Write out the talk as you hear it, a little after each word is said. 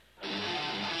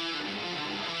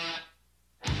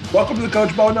Welcome to the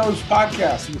Coach Bo Knows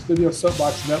podcast from the Studio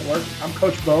Soapbox Network. I'm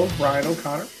Coach Bo, Brian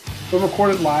O'Connor. We're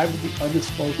recorded live at the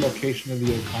undisclosed location of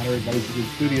the O'Connor Advisory Group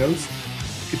studios.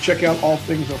 You can check out all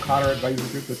things O'Connor Advisory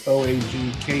Group at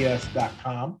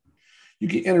oagks.com. You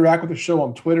can interact with the show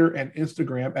on Twitter and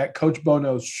Instagram at Coach Bo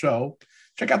Knows Show.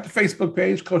 Check out the Facebook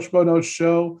page, Coach Bo Knows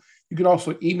Show. You can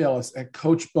also email us at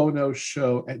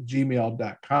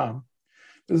coachboknowsshow@gmail.com.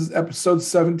 This is episode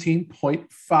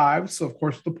 17.5. So, of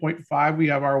course, the 0.5, we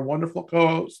have our wonderful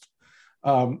co-host,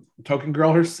 token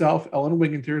girl herself, Ellen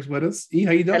Wigginter is with us. E,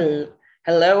 how you doing?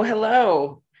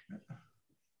 Hello.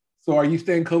 So are you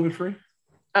staying COVID-free?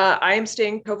 I am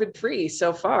staying COVID-free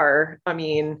so far. I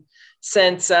mean,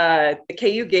 since the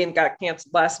KU game got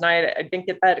canceled last night, I didn't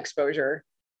get that exposure.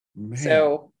 Man,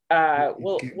 so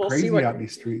we'll see what out in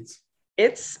these streets.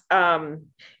 It's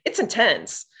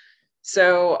intense.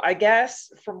 So I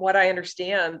guess from what I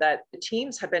understand that the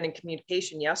teams have been in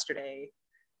communication yesterday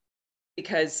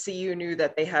because CU knew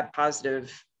that they had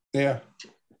positive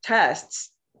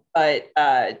tests, but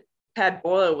Tad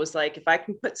Boyle was like, if I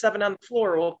can put 7 on the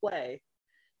floor, we'll play.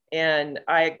 And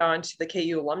I had gone to the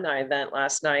KU alumni event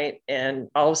last night, and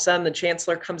all of a sudden the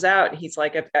chancellor comes out and he's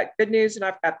like, I've got good news and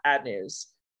I've got bad news.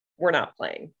 We're not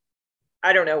playing.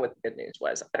 I don't know what the good news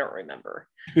was. I don't remember.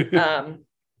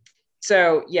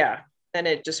 So yeah, then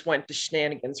it just went to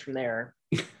shenanigans from there.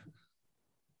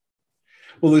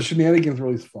 Well, the shenanigans were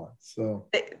always fun. So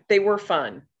they were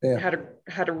fun. Yeah.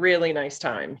 Had a really nice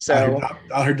time. So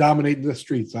out here dominating the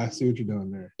streets. I see what you're doing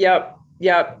there. Yep.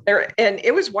 There, and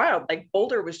it was wild. Like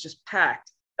Boulder was just packed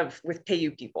with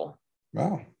KU people.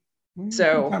 Wow.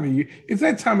 So it's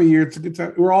that time of year. It's a good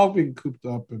time. We're all being cooped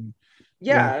up and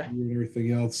and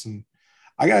everything else. And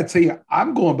I got to tell you,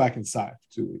 I'm going back inside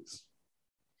for 2 weeks.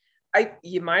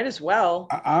 You might as well.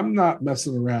 I'm not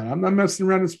messing around. I'm not messing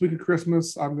around this week of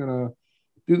Christmas. I'm gonna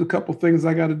do the couple things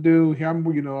I got to do here. I'm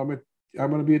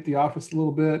gonna be at the office a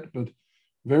little bit, but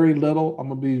very little. I'm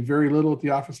gonna be very little at the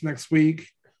office next week.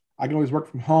 I can always work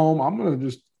from home. I'm gonna let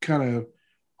this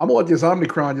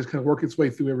Omicron just kind of work its way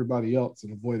through everybody else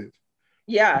and avoid it.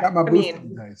 Yeah, I got my booster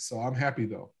today, so I'm happy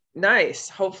though. Nice.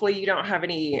 Hopefully you don't have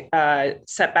any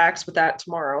setbacks with that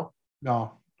tomorrow.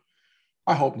 No,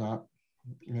 I hope not.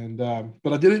 And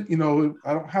but I did it.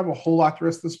 I don't have a whole lot the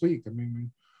rest of this week. I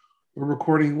mean, we're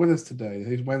recording. What is today?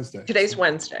 Today's Wednesday. Today's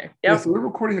Wednesday. Yep. Yeah, so we're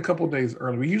recording a couple of days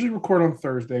early. We usually record on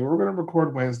Thursday. We're going to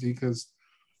record Wednesday because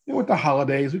with the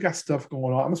holidays, we got stuff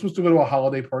going on. I'm supposed to go to a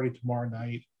holiday party tomorrow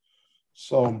night,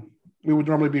 so we would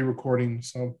normally be recording.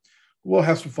 So we'll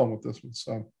have some fun with this one.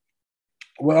 So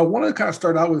what I want to kind of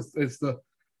start out with is the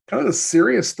kind of the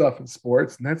serious stuff in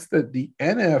sports, and that's the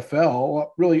NFL,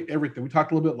 really everything. We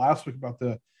talked a little bit last week about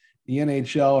the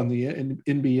NHL and the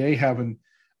NBA having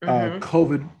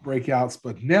COVID breakouts,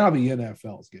 but now the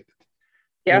NFL is getting it.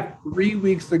 Yeah. 3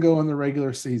 weeks to go in the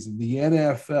regular season. The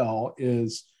NFL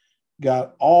is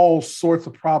got all sorts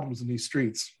of problems in these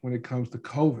streets when it comes to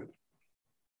COVID.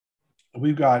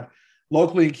 We've got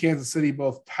locally in Kansas City,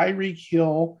 both Tyreek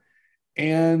Hill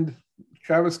and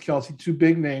Travis Kelce, 2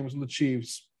 big names in the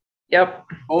Chiefs. Yep.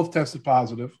 Both tested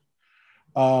positive.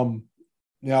 Now,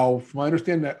 from my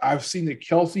understanding, that I've seen that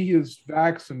Kelce is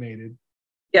vaccinated.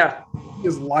 Yeah. He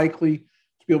is likely to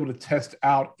be able to test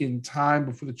out in time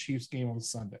before the Chiefs game on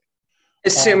Sunday.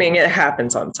 Assuming it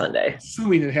happens on Sunday.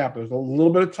 Assuming it happens. There's a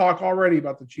little bit of talk already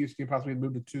about the Chiefs game possibly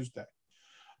moved to Tuesday.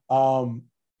 But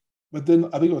then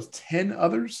I think it was 10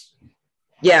 others.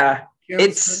 Yeah.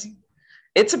 It's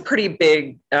a pretty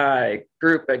big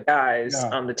group of guys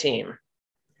on the team.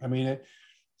 I mean,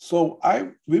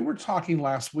 we were talking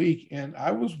last week, and I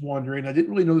was wondering, I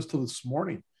didn't really know this till this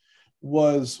morning,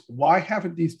 was why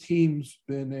haven't these teams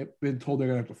been told they're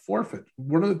going to have to forfeit?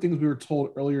 One of the things we were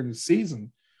told earlier in the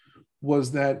season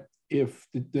was that if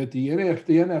the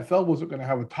NFL wasn't going to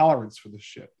have a tolerance for this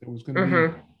shit, it was going to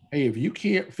be, hey, if you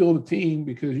can't field a team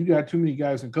because you got too many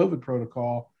guys in COVID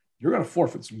protocol, you're going to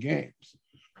forfeit some games.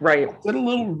 Right. I did a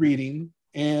little reading,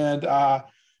 and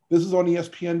this is on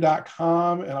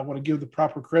ESPN.com, and I want to give the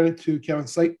proper credit to Kevin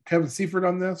Seifert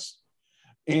on this.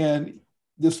 And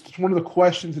this is one of the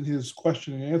questions in his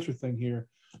question and answer thing here.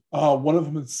 One of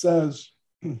them says,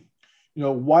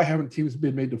 why haven't teams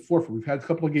been made to forfeit? We've had a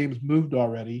couple of games moved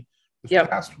already this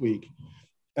past week.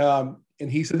 And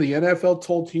he said the NFL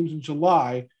told teams in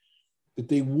July that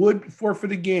they would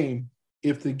forfeit a game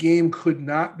if the game could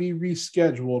not be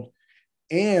rescheduled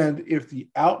and if the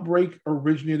outbreak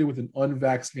originated with an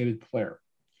unvaccinated player.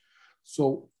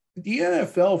 So the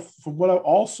NFL, from what I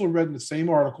also read in the same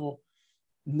article,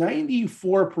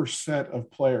 94% of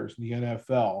players in the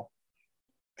NFL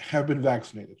have been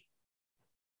vaccinated.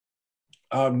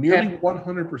 Nearly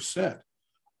 100%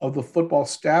 of the football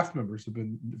staff members have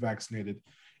been vaccinated.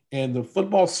 And the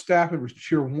football staff members,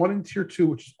 tier 1 and tier 2,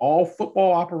 which is all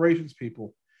football operations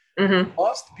people,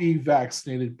 must be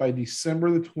vaccinated by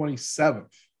December the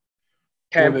 27th,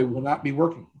 or they will not be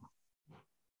working.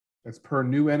 That's per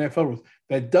new NFL rules.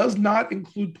 That does not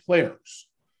include players,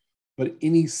 but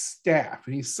any staff,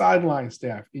 any sideline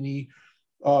staff, any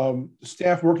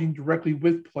staff working directly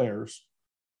with players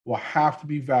will have to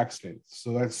be vaccinated.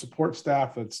 So that's support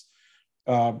staff, that's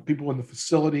people in the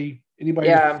facility, anybody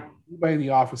in the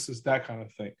offices, that kind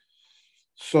of thing.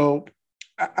 So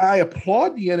I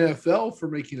applaud the NFL for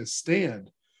making a stand.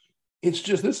 It's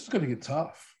just, this is going to get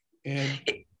tough. And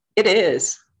it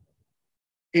is.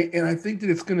 And I think that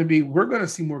it's going to be, we're going to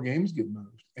see more games get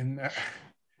moved. And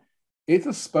it's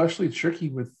especially tricky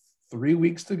with 3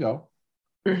 weeks to go.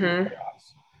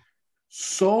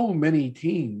 So many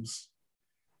teams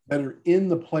that are in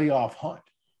the playoff hunt.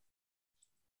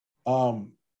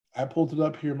 I pulled it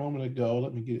up here a moment ago.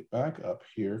 Let me get it back up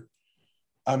here.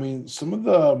 I mean, some of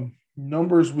the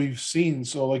numbers we've seen.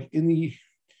 So like in the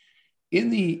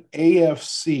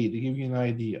AFC, to give you an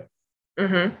idea,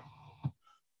 the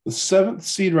 7th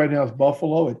seed right now is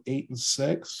Buffalo at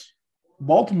 8-6.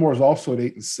 Baltimore is also at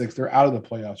 8-6. They're out of the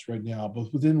playoffs right now,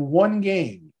 but within one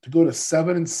game to go to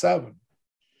 7-7,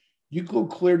 you go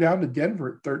clear down to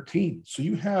Denver at 13. So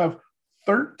you have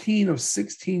 13 of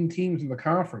 16 teams in the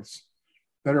conference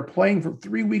that are playing for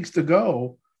 3 weeks to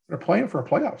go. They're playing for a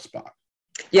playoff spot.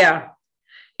 Yeah.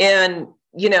 And,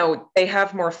 you know, they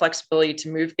have more flexibility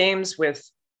to move games with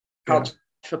college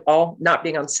football not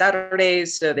being on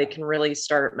Saturdays, so they can really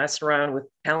start messing around with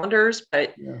calendars.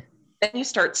 But then you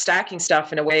start stacking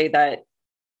stuff in a way that,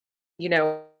 you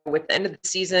know, with the end of the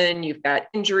season, you've got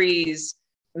injuries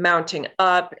mounting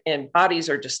up and bodies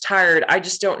are just tired. I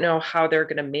just don't know how they're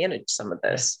going to manage some of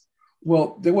this.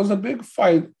 Well, there was a big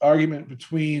argument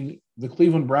between the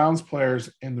Cleveland Browns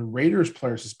players and the Raiders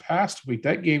players this past week.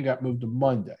 That game got moved to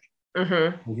Monday.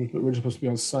 We're supposed to be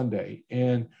on Sunday.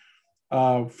 And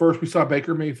first we saw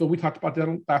Baker Mayfield. We talked about that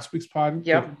on last week's pod.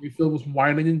 Baker Mayfield was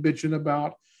whining and bitching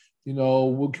about, you know,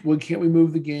 what can't we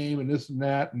move the game and this and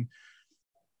that.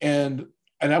 And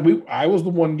I was the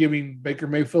one giving Baker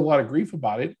Mayfield a lot of grief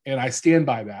about it, and I stand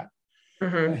by that.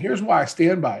 And here's why I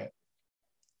stand by it.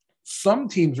 Some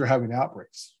teams are having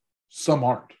outbreaks. Some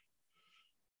aren't.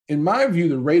 In my view,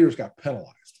 the Raiders got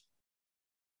penalized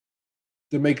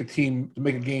to make a game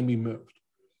be moved.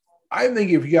 I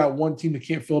think if you got one team that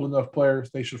can't field enough players,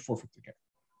 they should forfeit the game.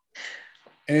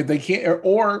 And if they can't,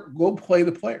 or go play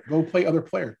the player, go play other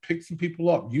players, pick some people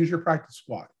up, use your practice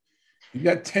squad. You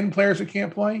got 10 players that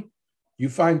can't play, you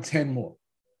find 10 more.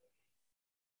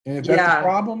 And if that's the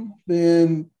problem,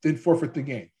 then forfeit the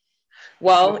game.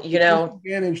 Well, you know,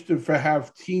 advantage to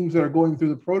have teams that are going through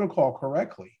the protocol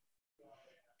correctly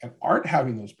and aren't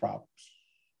having those problems.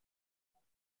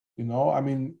 You know, I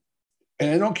mean,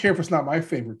 and I don't care if it's not my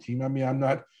favorite team. I mean, I'm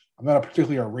not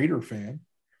particularly a Raider fan,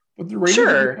 but the Raiders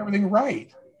did everything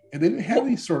right, and they didn't have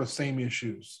these sort of same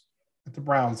issues that the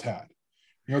Browns had.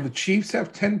 You know, the Chiefs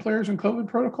have 10 players in COVID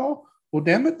protocol. Well,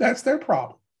 damn it, that's their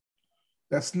problem.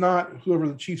 That's not whoever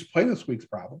the Chiefs play this week's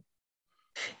problem.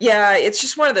 Yeah, it's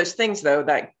just one of those things, though,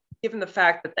 that given the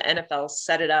fact that the NFL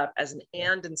set it up as an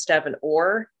and instead of an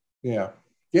or. Yeah.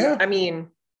 I mean,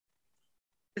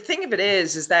 the thing of it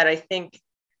is that I think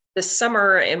this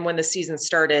summer and when the season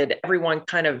started, everyone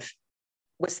kind of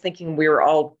was thinking we were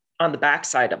all on the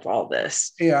backside of all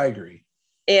this. Yeah, I agree.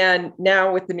 And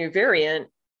now with the new variant,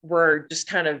 we're just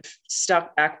kind of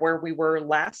stuck back where we were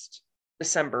last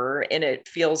December. And it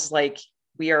feels like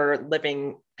we are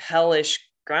living hellish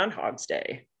Groundhog's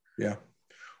Day. Yeah.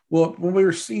 Well, when we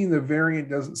were seeing the variant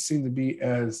doesn't seem to be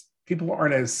people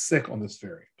aren't as sick on this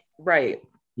variant. Right.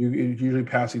 You're usually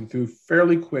passing through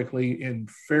fairly quickly in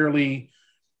fairly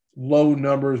low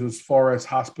numbers as far as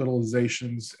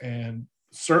hospitalizations and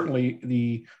certainly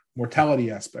the mortality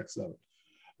aspects of it.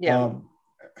 Yeah.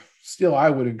 Still, I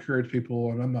would encourage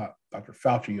people, and I'm not Dr.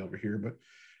 Fauci over here, but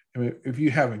I mean, if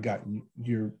you haven't gotten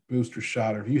your booster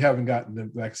shot or if you haven't gotten the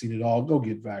vaccine at all, go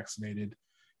get vaccinated.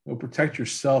 You know, protect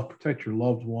yourself, protect your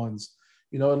loved ones,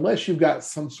 you know, unless you've got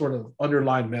some sort of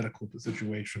underlying medical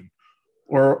situation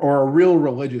or a real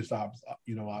religious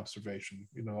observation,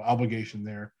 obligation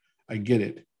there. I get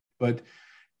it. But,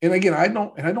 and again, I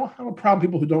don't have a problem with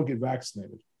people who don't get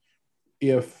vaccinated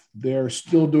if they're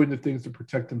still doing the things to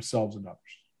protect themselves and others.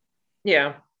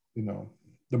 Yeah. You know,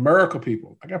 the miracle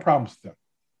people, I got problems with them.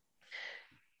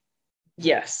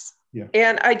 Yes. Yeah.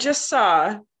 And I just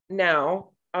saw now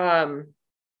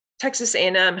Texas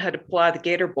A&M had to pull out of the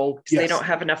Gator Bowl because they don't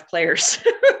have enough players.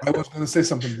 I was going to say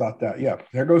something about that. Yeah,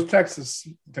 there goes Texas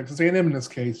A&M in this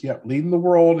case. Yeah, leading the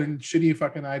world in shitty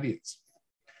fucking ideas.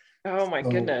 Oh my So,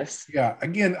 goodness. yeah,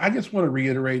 again, I just want to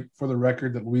reiterate for the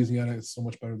record that Louisiana is so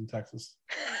much better than Texas.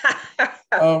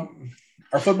 Our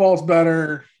football is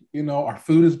better. Our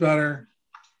food is better.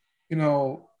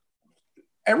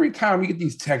 Every time you get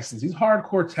these Texans, these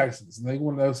hardcore Texans, and they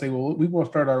want to say, well, we want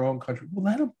to start our own country. Well,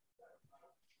 let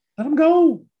them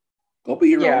go. Go be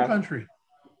your own country.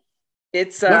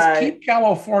 Let's keep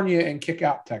California and kick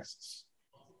out Texas.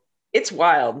 It's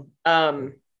wild.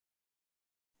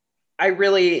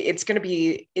 It's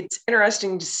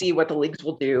interesting to see what the leagues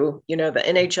will do. The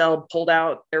NHL pulled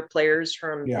out their players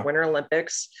from the Winter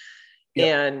Olympics. Yep.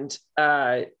 And,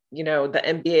 the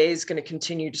NBA is going to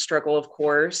continue to struggle, of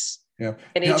course. Yeah.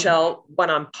 NHL went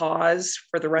on pause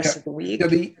for the rest of the week. Yeah,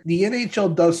 the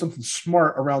NHL does something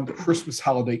smart around the Christmas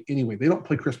holiday anyway. They don't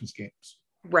play Christmas games.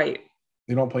 Right.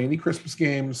 They don't play any Christmas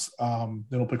games.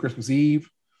 They don't play Christmas Eve.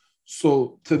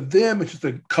 So to them, it's just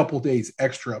a couple days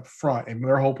extra up front, and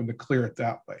they're hoping to clear it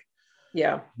that way.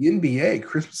 Yeah. The NBA,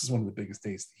 Christmas is one of the biggest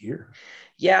days of the year.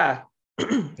 Yeah.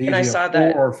 And I saw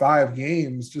that 4 or 5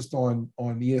 games just on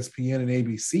ESPN and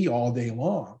ABC all day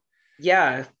long.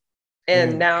 Yeah.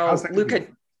 And now Luka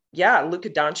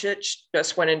Doncic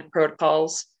just went into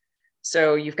protocols.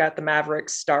 So you've got the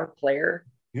Mavericks star player.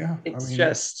 Yeah.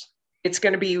 It's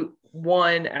going to be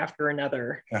one after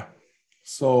another. Yeah.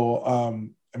 So,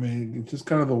 it's just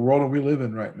kind of the world we live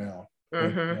in right now.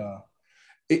 Mm-hmm.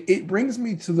 It brings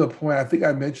me to the point, I think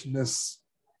I mentioned this,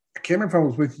 I can't remember if I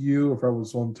was with you or if I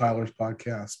was on Tyler's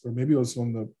podcast, or maybe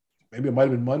it might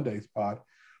have been Monday's pod,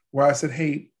 where I said,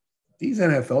 hey, these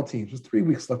NFL teams, there's 3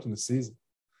 weeks left in the season.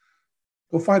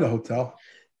 Go find a hotel.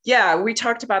 Yeah, we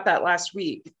talked about that last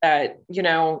week, that,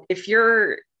 if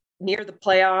you're near the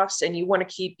playoffs and you want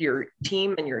to keep your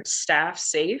team and your staff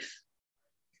safe.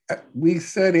 We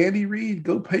said, Andy Reid,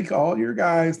 go pick all your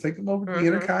guys, take them over to the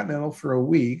Intercontinental for a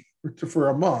week or for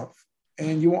a month,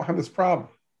 and you won't have this problem.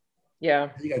 Yeah.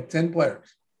 You got 10 players.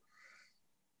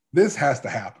 This has to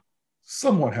happen.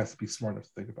 Someone has to be smart enough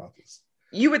to think about this.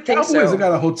 You would think so. Cowboys have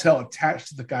got a hotel attached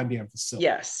to the goddamn facility.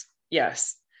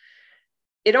 Yes.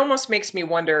 It almost makes me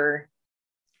wonder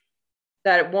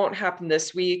that it won't happen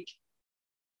this week.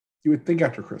 You would think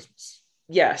after Christmas.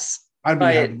 Yes. I'd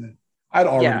already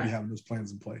be having those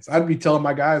plans in place. I'd be telling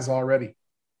my guys already,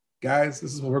 guys,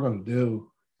 this is what we're going to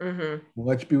do. Mm-hmm. We'll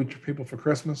let you be with your people for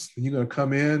Christmas. And you're going to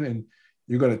come in and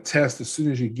you're going to test as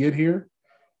soon as you get here.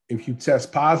 If you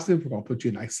test positive, we're going to put you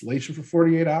in isolation for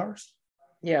 48 hours.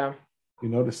 Yeah.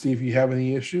 To see if you have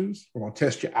any issues. We're going to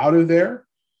test you out of there,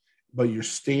 but you're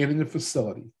staying in the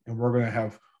facility. And we're going to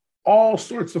have all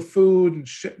sorts of food and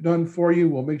shit done for you.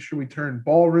 We'll make sure we turn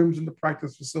ballrooms into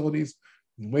practice facilities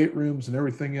and weight rooms and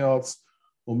everything else.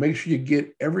 We'll make sure you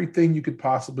get everything you could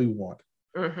possibly want.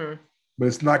 Mm-hmm. But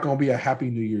it's not going to be a happy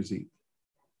New Year's Eve.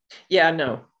 Yeah,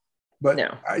 no. But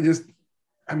no.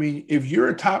 If you're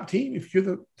a top team, if you're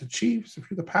the Chiefs, if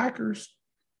you're the Packers,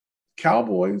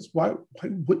 Cowboys, why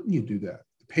wouldn't you do that?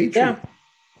 The Patriots. Yeah.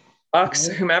 Bucks,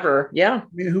 whomever. Yeah.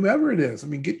 Whomever it is.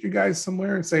 Get your guys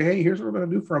somewhere and say, hey, here's what we're going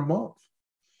to do for a month.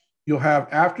 You'll have,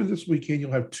 after this weekend,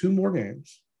 you'll have 2 more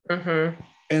games. Mm-hmm.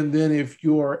 And then if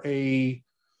you're a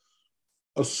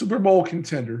Super Bowl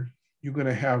contender, you're going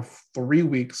to have 3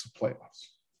 weeks of playoffs.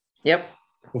 Yep.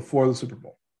 Before the Super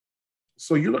Bowl.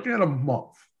 So you're looking at a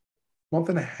month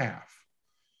and a half.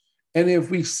 And if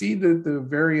we see that the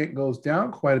variant goes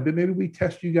down quite a bit, maybe we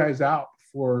test you guys out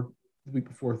for the week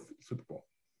before the Super Bowl.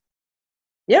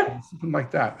 Yeah. Something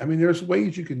like that. There's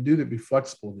ways you can do that, be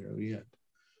flexible near the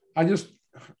end.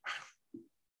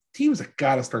 Teams have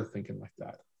got to start thinking like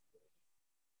that.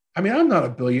 I'm not a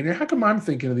billionaire. How come I'm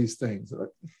thinking of these things?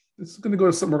 This is going to go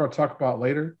to something we're going to talk about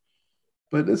later,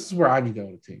 but this is where I need to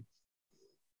own a team.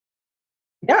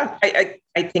 Yeah,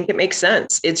 I think it makes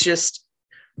sense. It's just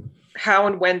how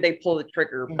and when they pull the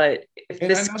trigger. But if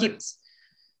this keeps...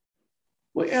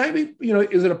 Well,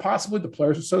 is it a possibility the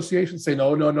Players Association say,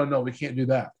 no, we can't do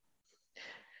that?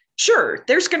 Sure,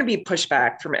 there's going to be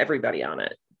pushback from everybody on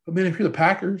it. If you're the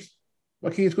Packers, why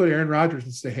can't you just go to Aaron Rodgers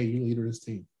and say, hey, you're the leader of this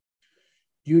team?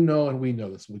 And we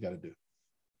know this is what we got to do.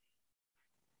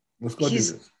 Let's go do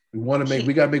this.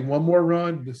 We got to make one more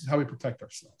run. This is how we protect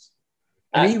ourselves.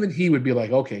 And even he would be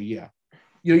like, okay, yeah.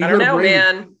 I don't know,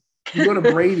 man. You go to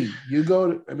Brady. With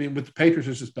the Patriots,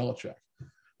 it's just Belichick.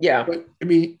 Yeah. But,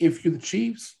 if you're the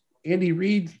Chiefs, Andy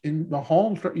Reid and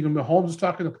Mahomes, Mahomes is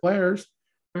talking to players.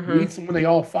 Mm-hmm. Reid someone they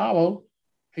all follow.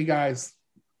 Hey, guys,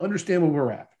 understand where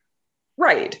we're at.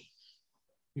 Right.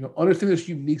 Understand this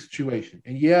unique situation.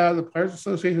 And, yeah, the Players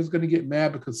Association is going to get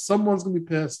mad because someone's going to be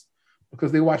pissed.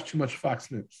 because they watch too much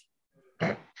Fox News.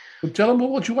 But tell them, well,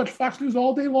 won't you watch Fox News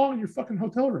all day long in your fucking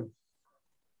hotel room?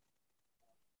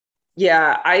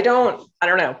 Yeah, I don't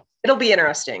know. It'll be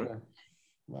interesting. All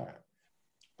right.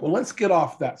 Well, let's get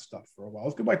off that stuff for a while.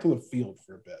 Let's go back to the field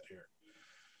for a bit here.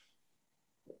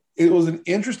 It was an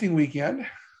interesting weekend.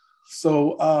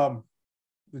 So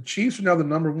the Chiefs are now the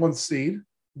number 1 seed.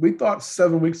 We thought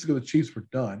 7 weeks ago the Chiefs were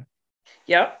done.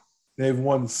 Yep. They've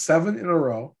won 7 in a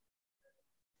row.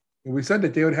 And we said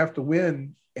that they would have to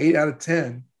win 8 out of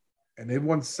 10. And they've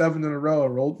won 7 in a row,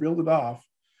 reeled it off.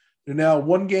 They're now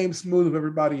 1 game smooth of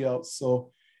everybody else.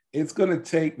 So it's going to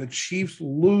take the Chiefs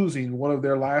losing one of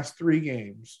their last 3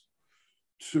 games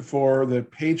for the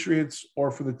Patriots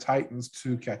or for the Titans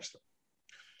to catch them.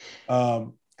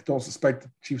 I don't suspect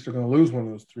the Chiefs are going to lose one of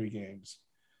those 3 games.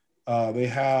 They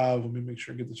have, let me make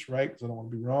sure I get this right because I don't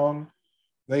want to be wrong.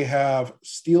 They have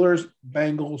Steelers,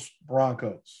 Bengals,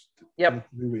 Broncos. Yep. In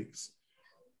 3 weeks.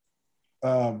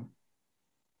 The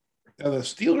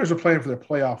Steelers are playing for their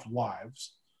playoff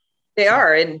lives. They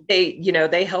are, and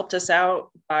they helped us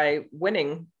out by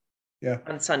winning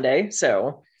on Sunday.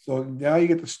 So now you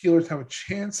get the Steelers have a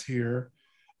chance here.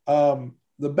 The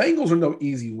Bengals are no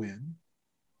easy win.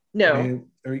 No.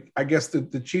 I guess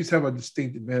the Chiefs have a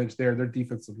distinct advantage there. Their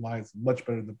defensive line is much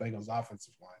better than the Bengals'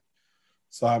 offensive line.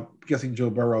 So I'm guessing Joe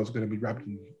Burrow is going to be wrapped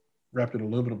in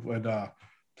aluminum and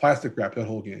plastic wrap that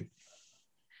whole game.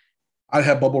 I'd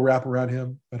have bubble wrap around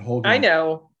him that whole game. I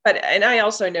know. And I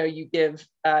also know you give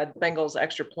Bengals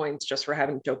extra points just for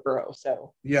having Joe Burrow.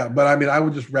 So yeah, but I mean, I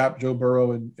would just wrap Joe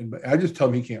Burrow and I just tell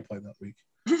him he can't play that week.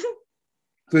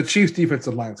 The Chiefs'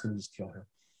 defensive line is going to just kill him.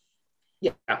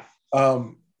 Yeah.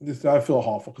 I feel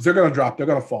awful because they're going to drop. They're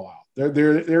going to fall out. They're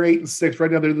 8-6 right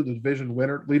now. They're the division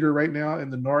leader right now in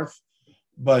the North.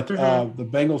 But the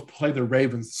Bengals play the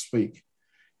Ravens this week,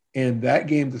 and that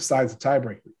game decides the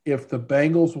tiebreaker. If the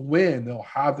Bengals win, they'll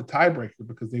have the tiebreaker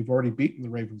because they've already beaten the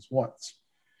Ravens once.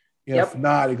 If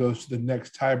not, it goes to the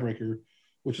next tiebreaker,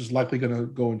 which is likely going to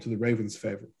go into the Ravens'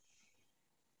 favor.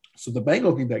 So the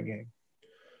Bengals need that game.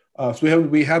 So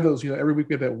we have those. Every week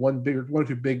we have that one or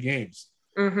two big games.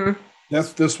 Mm-hmm.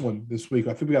 That's this one this week.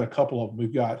 I think we got a couple of them.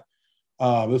 We've got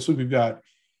this week. We've got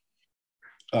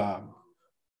let's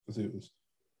see this.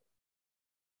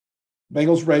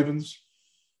 Bengals, Ravens,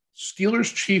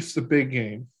 Steelers, Chiefs, the big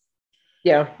game.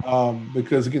 Yeah.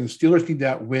 Because again, the Steelers need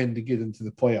that win to get into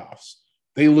the playoffs.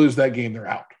 They lose that game, they're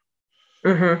out.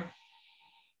 Mm-hmm.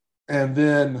 And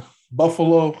then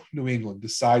Buffalo, New England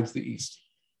decides the East.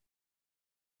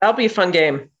 That'll be a fun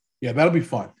game. Yeah, that'll be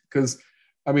fun because,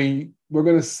 I mean, we're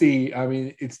going to see. I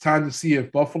mean, it's time to see if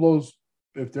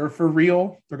if they're for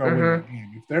real, they're going to win that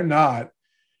game. If they're not,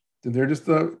 then they're just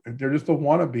a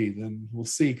wannabe. Then we'll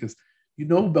see because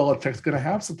Belichick's going to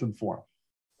have something for him.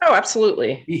 Oh,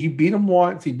 absolutely. He beat him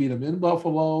once. He beat him in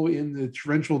Buffalo in the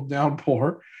torrential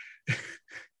downpour.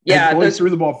 Yeah, only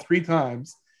threw the ball 3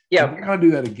 times. Yeah, we're going to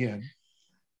do that again.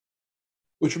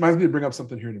 Which reminds me to bring up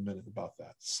something here in a minute about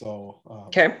that. So,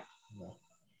 okay.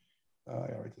 I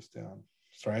write this down.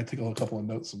 Sorry, I take a couple of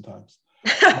notes sometimes.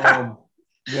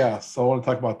 Yeah, so I want to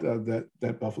talk about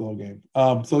that Buffalo game.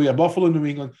 Buffalo, New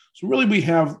England. So really, we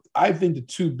have, I think, the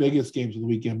 2 biggest games of the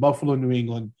weekend: Buffalo, New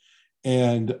England,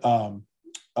 and I'm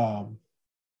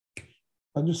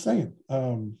just saying,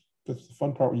 that's the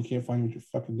fun part when you can't find what you're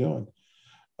fucking doing.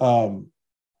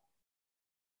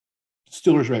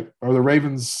 Steelers, or the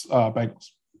Ravens, Bengals.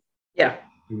 Yeah.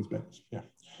 Ravens, Bengals. Yeah.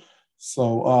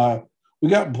 So we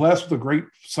got blessed with a great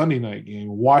Sunday night game,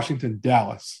 Washington,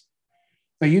 Dallas.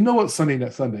 Now, you know what Sunday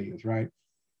is, right?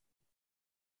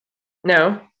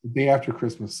 No. The day after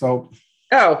Christmas. So.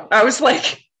 Oh, I was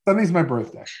like. Sunday's my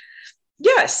birthday.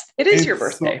 Yes, it is your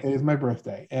birthday. It is my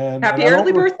birthday. Happy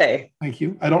early birthday. Thank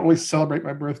you. I don't really celebrate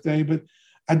my birthday, but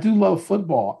I do love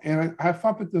football. And I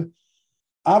thought that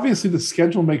obviously the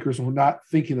schedule makers were not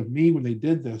thinking of me when they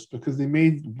did this because they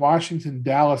made Washington,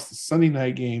 Dallas the Sunday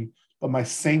night game, but my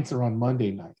Saints are on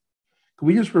Monday night. Can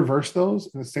we just reverse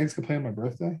those and the Saints can play on my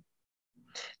birthday?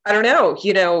 I don't know.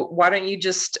 Why don't you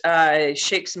just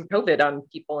shake some COVID on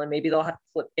people and maybe they'll have to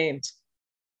flip games?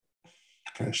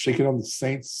 Kind of shake it on the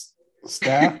Saints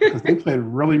staff because they played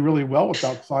really, really well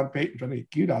without Sean Payton trying to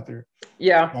get cute out there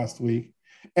last week.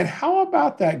 And how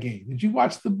about that game? Did you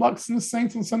watch the Bucs and the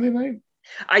Saints on Sunday night?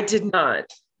 I did not.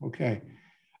 Okay.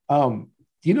 Do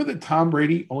you know that Tom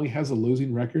Brady only has a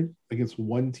losing record against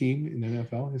one team in the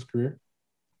NFL in his career?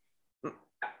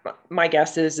 My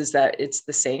guess is that it's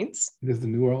the Saints. It is the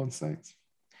New Orleans Saints.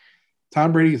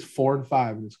 Tom Brady is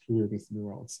 4-5 in his career against the New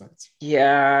Orleans Saints.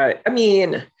 Yeah. I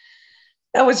mean,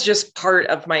 that was just part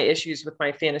of my issues with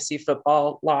my fantasy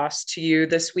football loss to you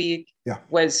this week. Yeah.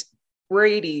 Was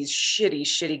Brady's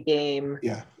shitty game.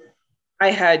 Yeah.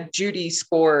 I had Judy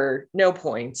score no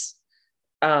points.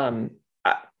 My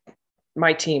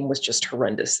team was just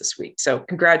horrendous this week. So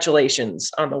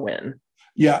congratulations on the win.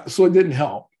 Yeah, so it didn't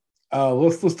help.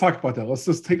 Let's talk about that. Let's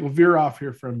just take a veer off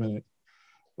here for a minute.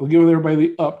 We'll give everybody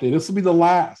the update. This will be the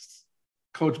last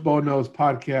Coach Bo Knows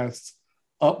podcast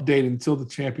update until the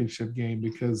championship game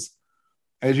because,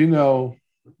 as you know,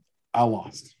 I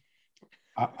lost.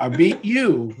 I beat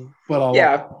you, but I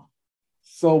lost.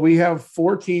 So we have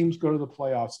 4 teams go to the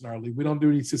playoffs in our league. We don't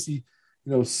do any sissy,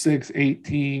 6, 8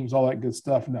 teams, all that good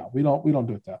stuff. No, we don't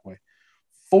do it that way.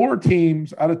 4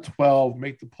 teams out of 12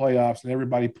 make the playoffs and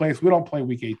everybody plays. We don't play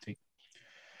week 18.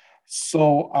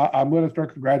 So I'm going to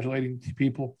start congratulating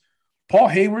people. Paul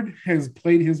Hayward has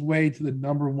played his way to the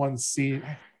number 1 seed.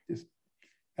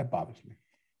 That bothers me.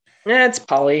 Yeah, it's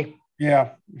Paulie.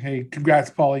 Yeah. Hey, congrats,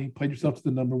 Paulie. You played yourself to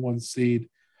the number 1 seed.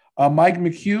 Mike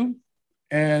McHugh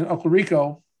and Uncle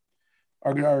Rico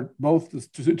are both the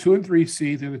 2 and 3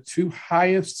 seeds. They're the 2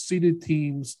 highest seeded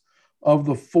teams of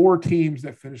the 4 teams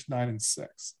that finished 9 and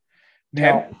 6.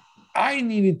 Now, I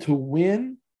needed to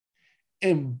win,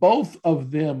 and both of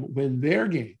them win their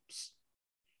games,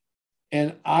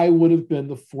 and I would have been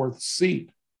the 4th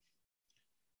seed.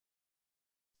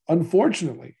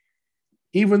 Unfortunately,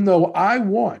 even though I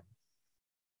won,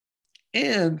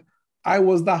 and I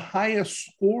was the highest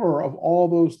scorer of all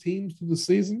those teams through the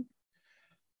season,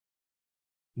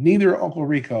 neither Uncle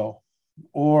Rico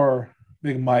or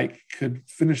Big Mike could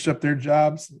finish up their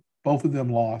jobs. Both of them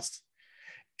lost.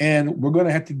 And we're going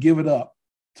to have to give it up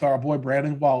to our boy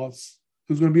Brandon Wallace,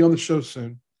 who's going to be on the show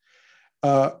soon.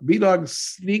 B-Dog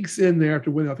sneaks in there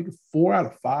after winning, I think, 4 out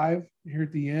of 5 here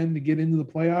at the end to get into the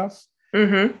playoffs.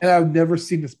 Mm-hmm. And I've never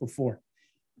seen this before.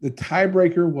 The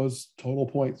tiebreaker was total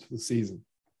points for the season.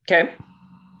 Okay.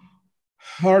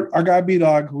 Our guy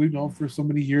B-Dog, who we've known for so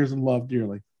many years and loved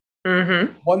dearly,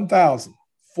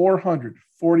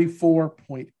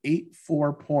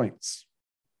 1,444.84 points.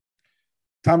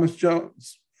 Thomas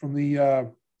Jones from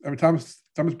the Thomas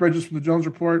Bridges from the Jones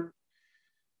Report,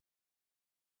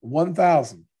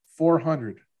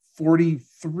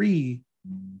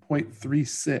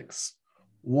 1,443.36,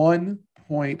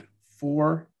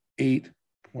 1.48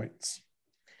 points.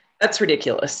 That's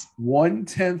ridiculous.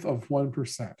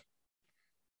 0.1%.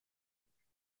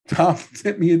 Tom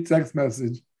sent me a text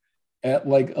message at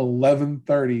like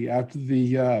 11:30 after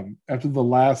the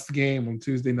last game on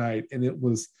Tuesday night, and it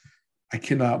was, I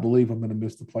cannot believe I'm going to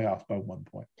miss the playoffs by 1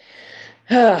 point.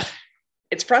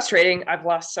 It's frustrating. I've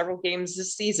lost several games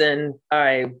this season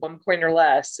by 1 point or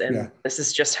less, and This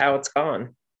is just how it's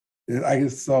gone. I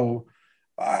guess so.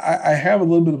 I have a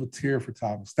little bit of a tear for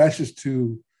Thomas. That's just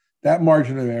that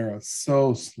margin of error is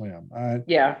so slim.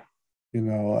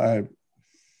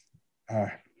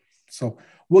 So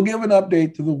we'll give an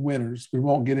update to the winners. We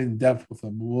won't get in depth with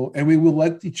them. We will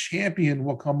let the champion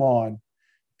will come on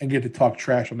and get to talk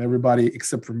trash on everybody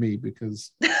except for me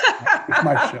because it's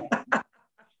my show.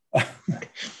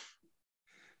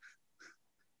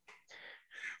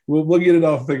 We'll get it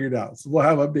all figured out. So we'll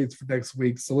have updates for next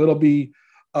week. So it'll be,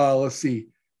 let's see.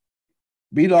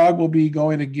 B-Dog will be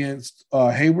going against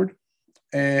Hayward,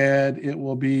 and it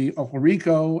will be Uncle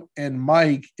Rico and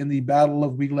Mike in the battle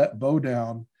of We Let Bo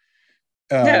Down,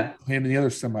 playing in the other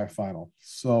semifinal.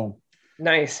 So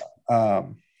nice. I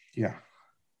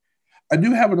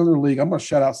do have another league. I'm going to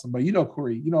shout out somebody.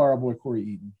 Corey. Our boy Corey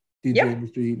Eaton, DJ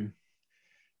Mr. Eaton.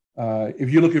 If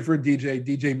you're looking for a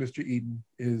DJ Mr. Eaton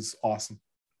is awesome.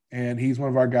 And he's one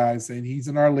of our guys, and he's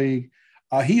in our league.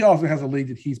 He also has a league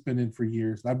that he's been in for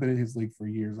years. I've been in his league for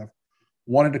years. I've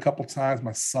won it a couple times.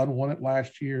 My son won it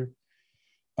last year.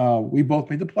 We both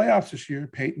made the playoffs this year.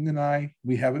 Peyton and I,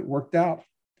 we have it worked out.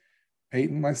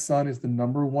 Peyton, my son, is the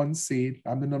number 1 seed.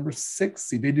 I'm the number 6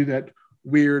 seed. They do that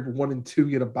weird 1 and 2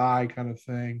 get a bye kind of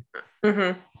thing.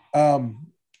 Mm-hmm.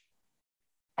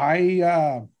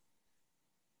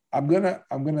 I'm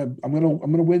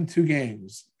gonna win 2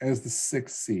 games as the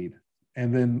 6th seed,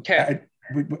 and then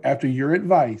after your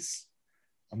advice,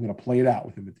 I'm gonna play it out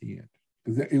with him at the end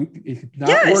because it could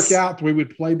not work out the way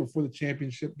we'd play before the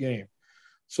championship game.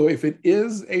 So if it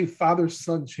is a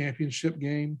father-son championship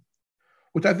game,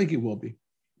 which I think it will be,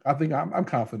 I think I'm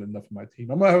confident enough in my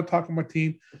team. I'm gonna have a talk with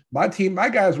my team. My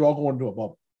guys are all going to a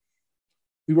bubble.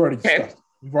 We've already discussed it.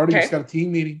 We've already just got a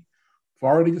team meeting. We've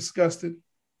already discussed it.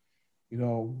 I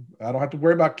don't have to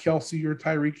worry about Kelsey or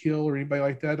Tyreek Hill or anybody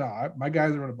like that. No, my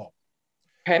guys are in a bubble.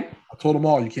 Okay. I told them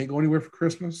all, you can't go anywhere for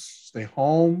Christmas. Stay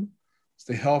home.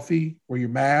 Stay healthy. Wear your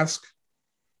mask.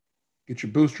 Get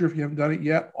your booster if you haven't done it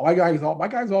yet. My guys all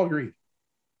agreed.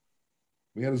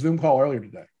 We had a Zoom call earlier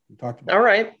today. We talked about it. All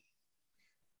right.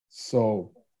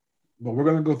 So, but we're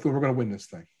going to go through. We're going to win this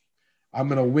thing. I'm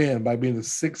going to win by being the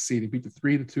 6th seed and beat the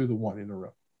 3-2, the 1 in a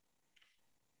row.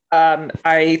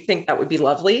 I think that would be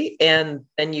lovely, and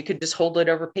then you could just hold it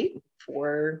over Peyton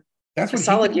for a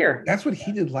solid year. That's what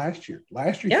he did last year.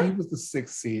 Last year, he was the 6th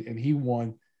seed, and he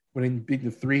won when he beat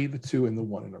the 3, the 2, and the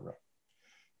 1 in a row.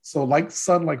 So, like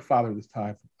son, like father this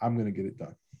time, I'm going to get it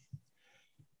done.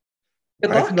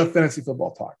 Good luck. That's enough fantasy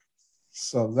football talk.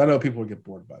 So, I know people will get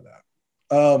bored by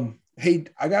that. Hey,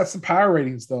 I got some power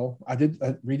ratings, though. I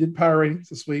redid power ratings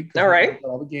this week. All right.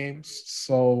 All the games.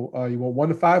 So, you want 1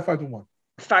 to 5, 5 to 1?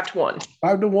 5 to 1.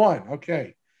 5 to 1.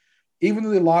 Okay. Even though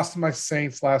they lost to my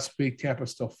Saints last week,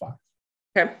 Tampa's still 5.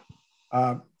 Okay.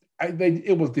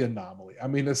 It was the anomaly. I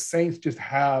mean, the Saints just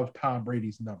have Tom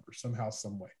Brady's number somehow,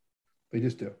 some way. They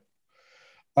just do.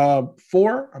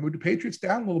 4, I moved the Patriots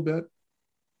down a little bit,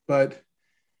 but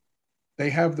they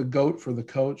have the GOAT for the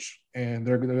coach, and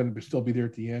they're going to still be there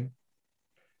at the end.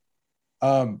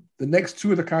 The next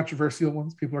 2 are the controversial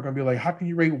ones. People are going to be like, how can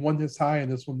you rate one this high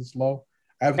and this one this low?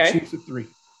 I have the Chiefs at 3.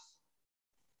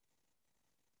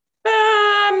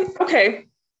 Okay.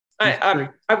 I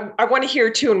want to hear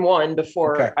 2 and 1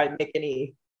 before I make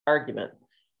any argument.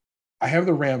 I have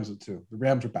the Rams at 2. The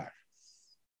Rams are back.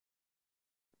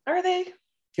 Are they?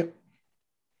 Yep.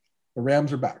 The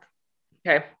Rams are back.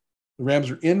 Okay. The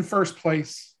Rams are in first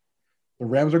place. The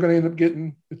Rams are going to end up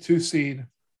getting the 2 seed.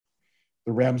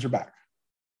 The Rams are back.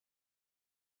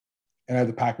 And I have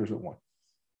the Packers at 1.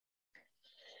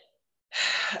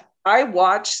 I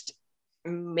watched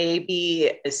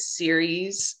maybe a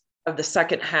series of the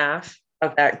second half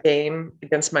of that game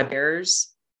against my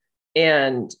Bears,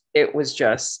 and it was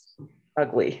just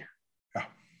ugly. Yeah.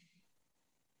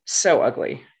 So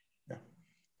ugly.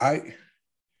 Yeah.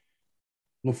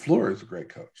 LaFleur is a great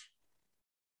coach.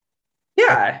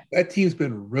 Yeah. That team's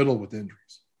been riddled with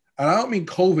injuries. And I don't mean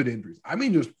COVID injuries. I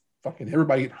mean just fucking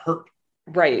everybody get hurt.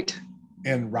 Right.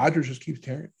 And Rodgers just keeps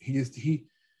tearing.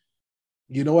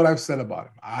 You know what I've said about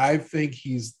him? I think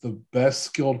he's the best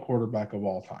skilled quarterback of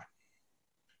all time.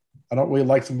 I don't really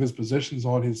like some of his positions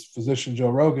on his physician, Joe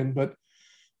Rogan, but,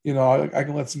 I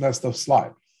can let some of that stuff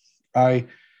slide. I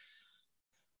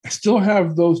still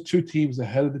have those 2 teams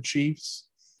ahead of the Chiefs.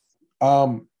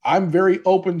 I'm very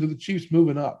open to the Chiefs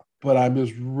moving up, but I'm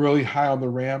just really high on the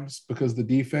Rams because of the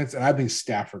defense, and I think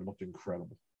Stafford looked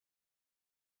incredible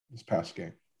this past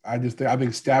game. I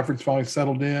think Stafford's finally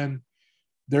settled in.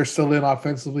 They're still in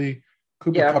offensively.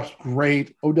 Cooper Kupp's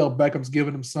great. Odell Beckham's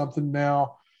giving them something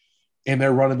now, and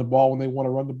they're running the ball when they want to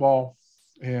run the ball.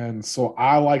 And so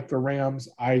I like the Rams.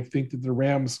 I think that the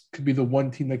Rams could be the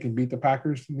one team that can beat the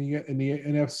Packers in the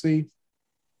NFC.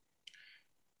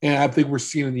 And I think we're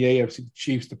seeing in the AFC the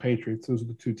Chiefs, the Patriots. Those are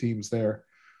the 2 teams there.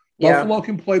 Yeah. Buffalo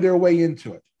can play their way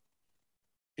into it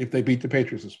if they beat the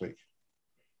Patriots this week.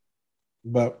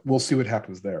 But we'll see what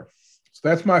happens there. So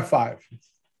that's my 5.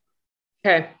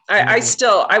 Okay.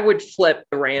 I would flip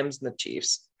the Rams and the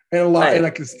Chiefs. And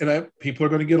people are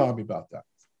going to get on me about that.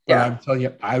 But I'm telling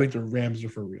you, I think the Rams are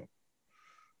for real.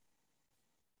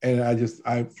 And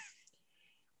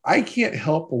I can't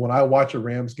help but when I watch a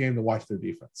Rams game to watch their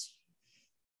defense.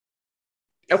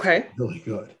 Okay. It's really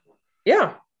good.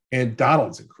 Yeah. And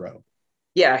Donald's incredible.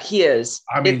 Yeah, he is.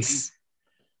 I mean,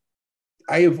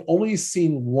 I have only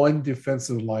seen one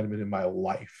defensive lineman in my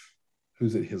life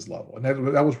who's at his level, and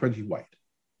that was Reggie White.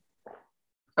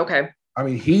 Okay. I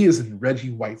mean, he is in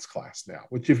Reggie White's class now,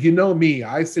 which if you know me,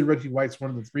 I say Reggie White's one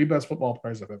of the 3 best football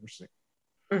players I've ever seen.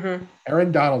 Mm-hmm.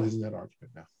 Aaron Donald is in that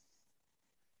argument now.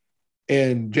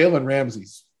 And Jalen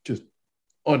Ramsey's just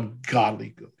ungodly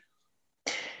good.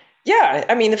 Yeah.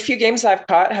 I mean, the few games I've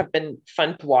caught have been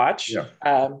fun to watch.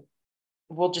 Yeah.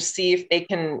 We'll just see if they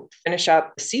can finish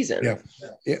out the season. Yeah.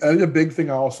 And the big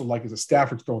thing I also like is that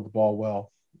Stafford's throwing the ball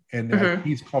well, and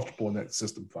he's comfortable in that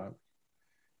system finally.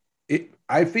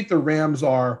 I think the Rams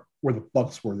are where the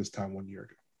Bucs were this time 1 year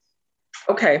ago.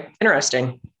 Okay,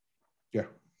 interesting. Yeah.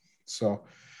 So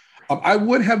I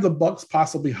would have the Bucs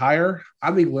possibly higher.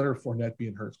 I think Leonard Fournette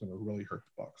being hurt is going to really hurt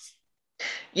the Bucs.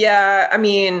 Yeah, I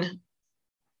mean,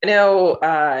 I know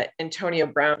Antonio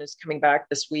Brown is coming back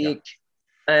this week. Yeah.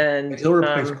 And he'll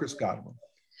replace Chris Godwin.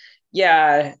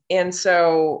 Yeah. And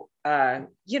so, I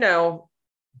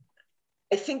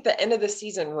think the end of the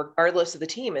season, regardless of the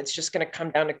team, it's just going to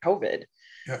come down to COVID.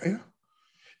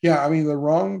 Yeah. I mean, the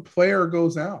wrong player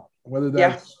goes out, whether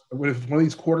it's one of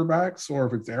these quarterbacks or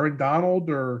if it's Aaron Donald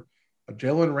or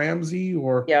Jalen Ramsey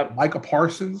or Micah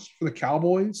Parsons for the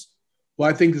Cowboys. Well,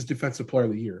 I think this defensive player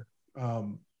of the year.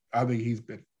 I think he's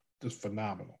been just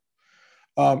phenomenal.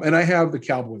 And I have the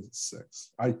Cowboys at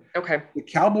 6. The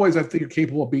Cowboys, I think, are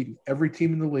capable of beating every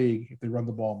team in the league if they run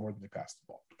the ball more than they pass the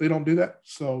ball. But they don't do that,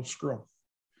 so screw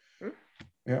them.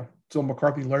 Yeah. So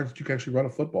McCarthy learns that you can actually run a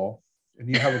football and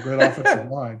you have a great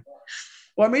offensive line.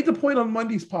 Well, I made the point on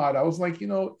Monday's pod. I was like,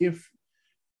 if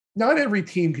not every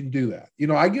team can do that.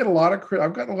 I've gotten a lot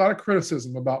of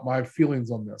criticism about my feelings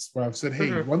on this, where I've said,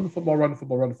 hey, run the football, run the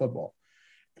football, run the football.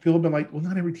 People have been like, well,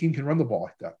 not every team can run the ball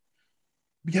like that.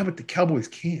 Yeah, but the Cowboys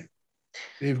can.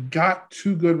 They've got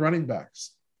 2 good running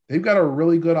backs. They've got a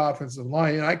really good offensive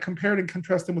line. And I compared and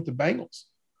contrasted them with the Bengals.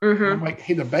 I'm like,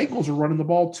 hey, the Bengals are running the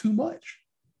ball too much.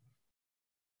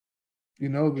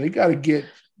 They got to get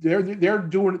 – they're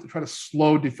doing it to try to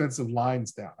slow defensive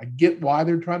lines down. I get why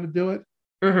they're trying to do it.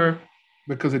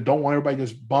 Because they don't want everybody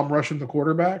just bum rushing the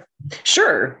quarterback.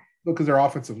 Sure. Because their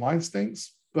offensive line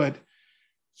stinks. But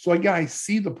so again, I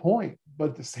see the point. But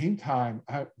at the same time,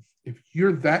 if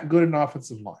you're that good an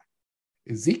offensive line,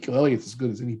 Ezekiel Elliott's as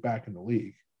good as any back in the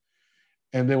league.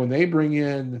 And then when they bring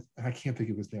in, and I can't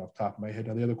think of his name off the top of my head,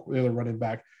 now the other running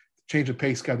back, change of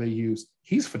pace guy they use,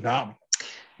 he's phenomenal.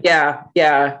 Yeah,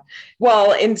 yeah.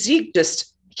 Well, and Zeke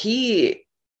he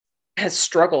has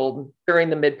struggled during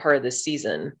the mid part of this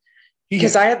season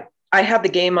because I had the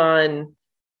game on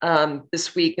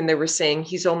this week, and they were saying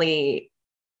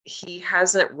he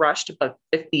hasn't rushed above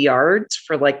 50 yards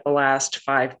for like the last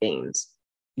 5 games.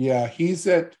 Yeah,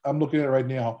 I'm looking at it right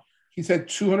now. He's had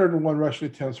 201 rushing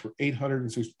attempts for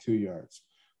 862 yards.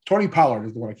 Tony Pollard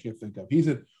is the one I can't think of. He's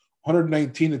at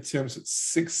 119 attempts at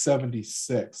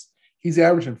 676. He's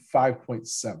averaging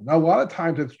 5.7. Now, a lot of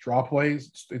times it's drop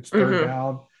plays. It's third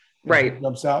down. Right. He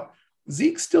jumps out.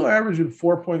 Zeke's still averaging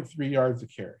 4.3 yards a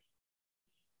carry.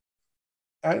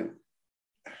 I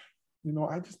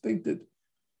just think that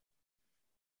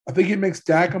I think it makes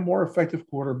Dak a more effective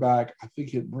quarterback. I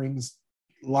think it brings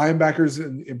linebackers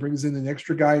and it brings in an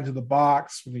extra guy into the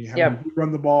box when you have to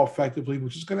run the ball effectively,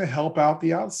 which is going to help out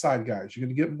the outside guys. You're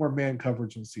going to get more man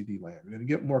coverage on CeeDee Lamb. You're going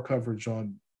to get more coverage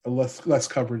on less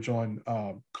coverage on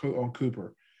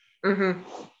Cooper.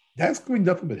 That's going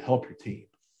to nothing but help your team.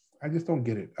 I just don't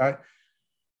get it. I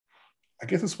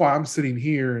guess that's why I'm sitting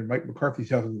here and Mike McCarthy's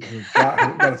got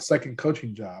a second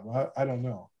coaching job. I don't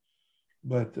know.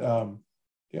 But,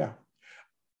 yeah.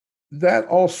 That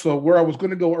also, where I was going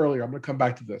to go earlier, I'm going to come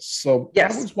back to this. So I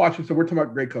was watching, so we're talking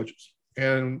about great coaches.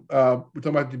 And we're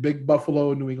talking about the big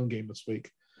Buffalo and New England game this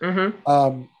week.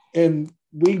 And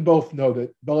we both know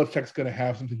that Belichick's going to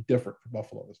have something different for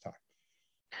Buffalo this time.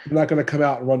 They're not going to come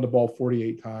out and run the ball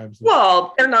 48 times.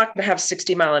 Well, they're not going to have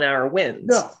 60-mile-an-hour winds.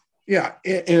 No. Yeah.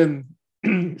 And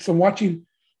so I'm watching,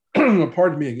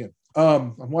 pardon me again.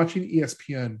 I'm watching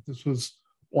ESPN. This was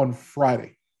on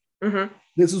Friday.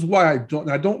 This is why I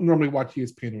don't normally watch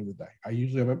ESPN during the day. I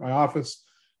usually am at my office.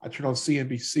 I turn on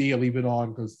CNBC. I leave it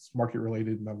on because it's market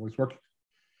related and I'm always working.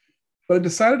 But I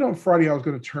decided on Friday I was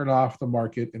going to turn off the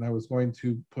market and I was going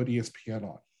to put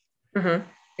ESPN on.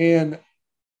 And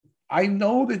I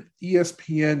know that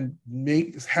ESPN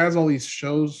has all these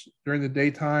shows during the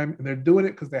daytime, and they're doing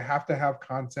it because they have to have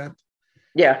content.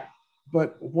 Yeah.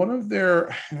 But one of their,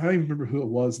 I don't even remember who it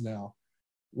was now,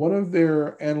 one of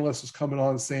their analysts was coming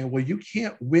on and saying, well, you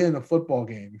can't win a football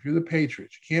game. If you're the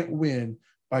Patriots, you can't win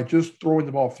by just throwing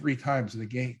the ball 3 times in a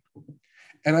game.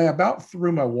 And I about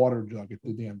threw my water jug at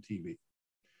the damn TV.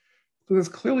 So that's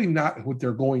clearly not what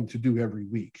they're going to do every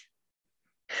week.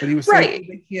 But he was saying,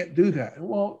 they can't do that.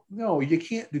 Well, no, you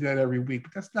can't do that every week,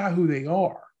 but that's not who they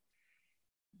are.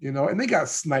 And they got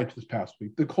sniped this past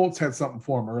week. The Colts had something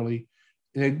for them early,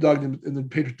 and the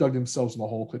Patriots dug themselves in the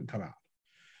hole, couldn't come out.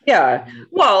 Yeah.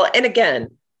 Well, and again,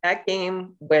 that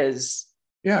game was.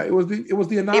 Yeah, it was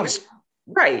the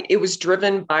anomaly. It was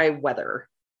driven by weather.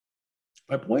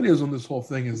 My point is on this whole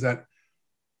thing is that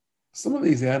some of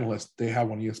these analysts they have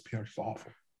on ESPN are just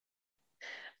awful.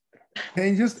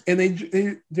 And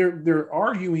they're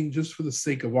arguing just for the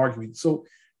sake of arguing. So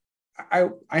I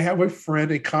have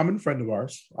a common friend of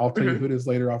ours, I'll tell you who it is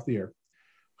later off the air,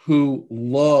 who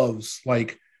loves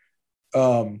like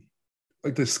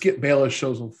the Skip Bayless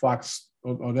shows on Fox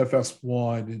on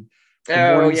FS1 and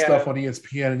morning stuff on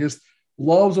ESPN, and just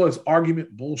loves all this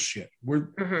argument bullshit where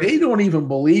they don't even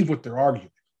believe what they're arguing.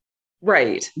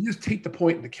 Right. You just take the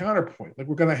point and the counterpoint. Like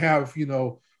we're going to have,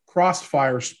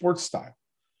 crossfire sports style.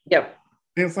 Yep.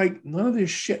 And it's like none of this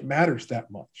shit matters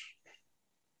that much.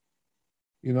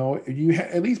 You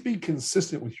at least be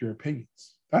consistent with your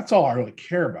opinions. That's all I really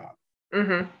care about.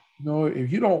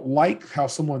 If you don't like how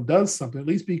someone does something, at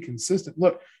least be consistent.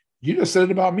 Look, you just said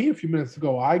it about me a few minutes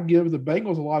ago. I give the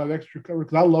Bengals a lot of extra cover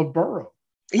because I love Burrow.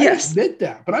 Yes. I admit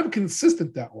that, but I'm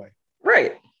consistent that way.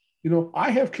 Right.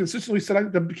 I have consistently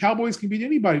said the Cowboys can beat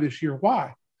anybody this year.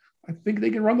 Why? I think they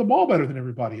can run the ball better than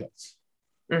everybody else.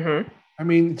 Mm-hmm. I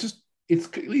mean, it's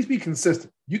at least be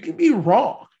consistent. You can be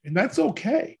wrong, and that's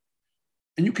okay.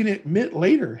 And you can admit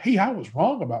later, hey, I was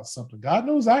wrong about something. God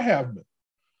knows I have been.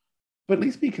 But at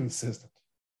least be consistent.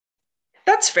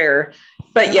 That's fair.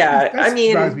 But yeah, that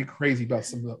drives me crazy about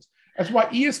some of those. That's why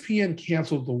ESPN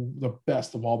canceled the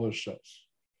best of all those shows.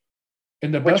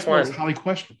 And the best one was highly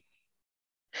questioned.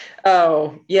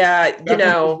 Oh, yeah.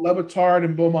 Le Batard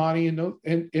and Bomani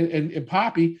and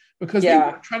Poppy, because they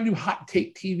weren't trying to do hot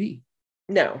take TV.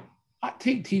 No. Hot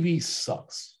take TV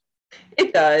sucks.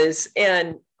 It does.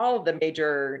 And all of the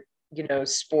major,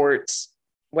 sports,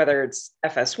 whether it's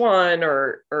FS1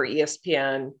 or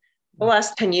ESPN, the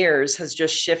last 10 years has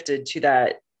just shifted to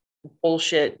that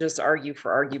bullshit, just argue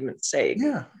for argument's sake.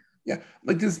 Yeah. Yeah.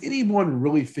 Like, does anyone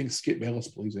really think Skip Bayless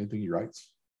believes anything he writes?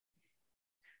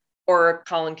 Or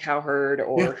Colin Cowherd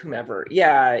or whomever.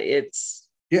 Yeah,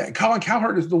 Colin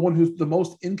Cowherd is the one who's the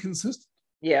most inconsistent.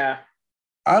 Yeah.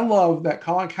 I love that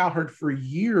Colin Cowherd for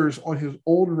years on his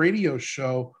old radio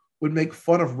show would make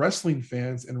fun of wrestling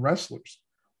fans and wrestlers.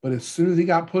 But as soon as he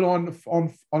got put on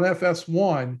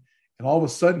FS1, and all of a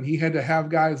sudden he had to have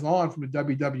guys on from the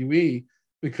WWE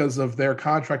because of their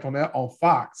contract on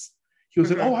Fox, he was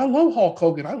like, oh, I love Hulk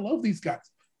Hogan. I love these guys.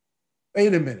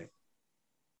 Wait a minute.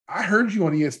 I heard you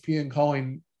on ESPN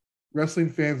calling wrestling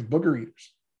fans booger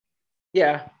eaters.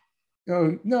 Yeah.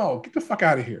 No, get the fuck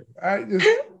out of here. I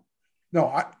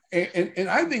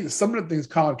think some of the things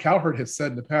Colin Cowherd has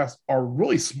said in the past are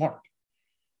really smart.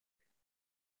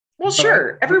 Well,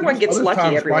 sure. Everyone gets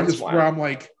lucky every once in a while. Where I'm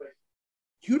like,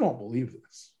 you don't believe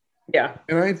this. Yeah.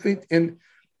 And I think, and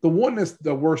the one that's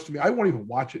the worst to me, I won't even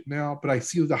watch it now, but I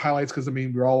see the highlights because,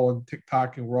 we're all on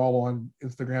TikTok and we're all on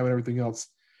Instagram and everything else,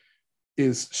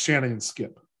 is Shannon and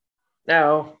Skip.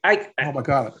 No. Oh my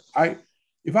God.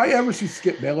 If I ever see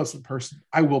Skip Bayless in person,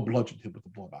 I will bludgeon him with the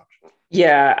blood option.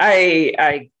 Yeah.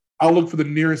 I'll look for the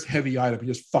nearest heavy item and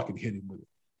just fucking hit him with it.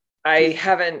 I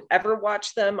haven't ever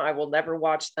watched them. I will never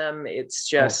watch them. It's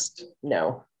just,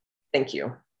 no. Thank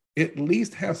you. At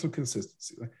least have some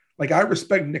consistency. Like I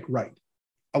respect Nick Wright.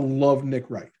 I love Nick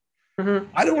Wright. Mm-hmm.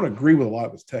 I don't agree with a lot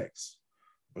of his takes,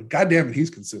 but goddamn it, he's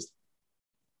consistent.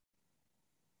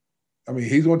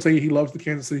 He's going to tell you he loves the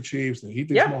Kansas City Chiefs and he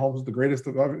thinks Mahomes is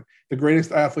the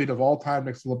greatest athlete of all time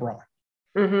next to LeBron.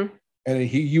 Mm-hmm.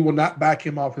 And you will not back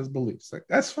him off his beliefs. Like,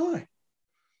 that's fine.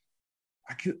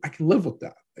 I can live with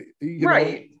that.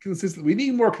 Right. Consistent. We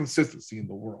need more consistency in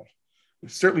the world. We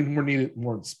certainly need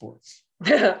more in sports.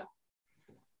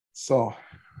 So, all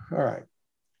right.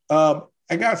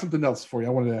 I got something else for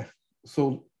you.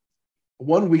 So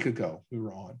 1 week ago we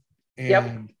were on,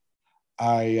 and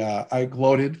I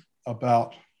gloated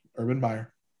about Urban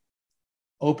Meyer,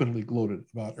 openly gloated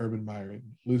about Urban Meyer and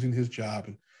losing his job.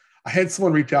 And I had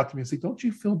someone reach out to me and say, don't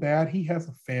you feel bad? He has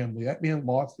a family. That man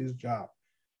lost his job.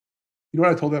 You know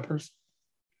what I told that person?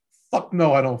 Fuck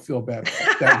no, I don't feel bad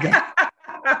about that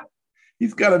guy.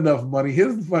 He's got enough money.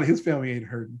 His family ain't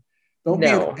hurting. Don't be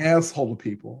an asshole to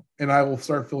people, and I will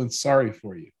start feeling sorry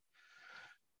for you.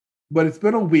 But it's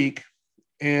been a week,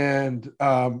 and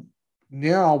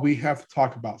now we have to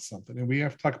talk about something, and we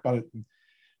have to talk about it.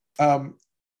 Do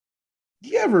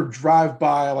you ever drive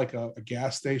by like a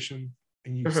gas station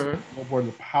and you see where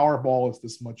the Powerball is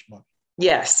this much money?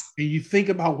 Yes. And you think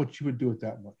about what you would do with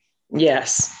that money.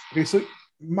 Yes. Okay, so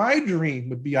my dream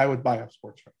would be I would buy a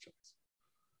sports franchise.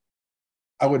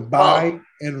 I would buy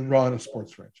and run a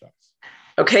sports franchise.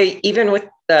 Okay, even with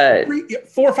the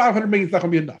 $400 or $500 million is not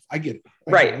going to be enough. I get it.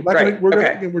 Right.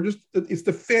 We're just it's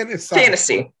the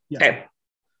fantasy. Yeah. Okay.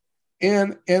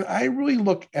 And I really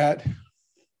look at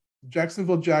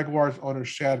Jacksonville Jaguars owner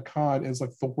Shad Khan as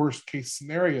like the worst case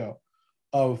scenario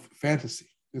of fantasy.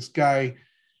 This guy,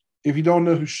 if you don't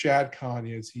know who Shad Khan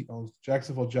is, he owns the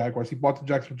Jacksonville Jaguars. He bought the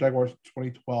Jacksonville Jaguars in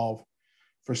 2012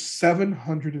 for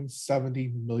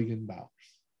 $770 million.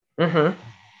 Mm-hmm.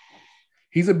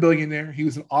 He's a billionaire. He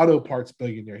was an auto parts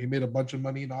billionaire. He made a bunch of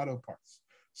money in auto parts.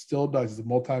 Still does. He's a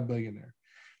multi-billionaire.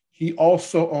 He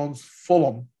also owns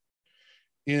Fulham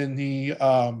in the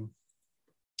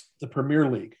Premier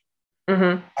League.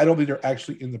 Mm-hmm. I don't think they're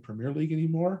actually in the Premier League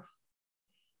anymore.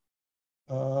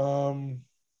 Because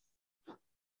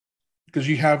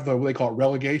you have what they call it,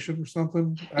 relegation or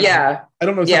something. I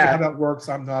don't know exactly how that works.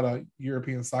 I'm not a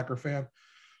European soccer fan.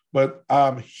 But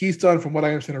he's done, from what I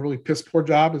understand, a really piss poor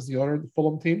job as the owner of the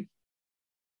Fulham team.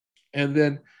 And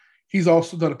then he's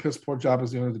also done a piss poor job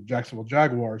as the owner of the Jacksonville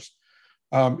Jaguars.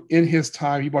 In his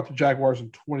time, he bought the Jaguars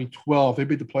in 2012. They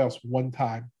made the playoffs one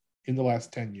time in the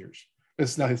last 10 years.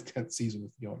 This is now his 10th season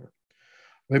with the owner.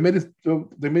 They made it.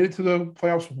 They made it to the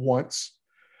playoffs once.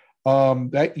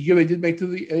 That year they did make to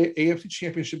the AFC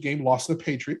Championship game, lost to the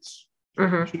Patriots.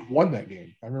 Mm-hmm. Should have won that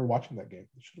game. I remember watching that game.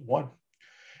 They should have won.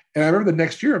 And I remember the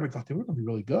next year, I thought they were going to be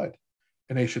really good.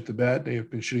 And they shit the bed. They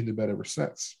have been shitting the bed ever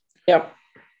since. Yep.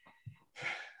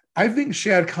 I think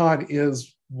Shad Khan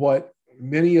is what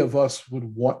many of us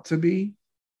would want to be,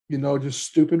 just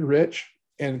stupid rich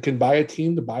and can buy a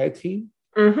team to buy a team.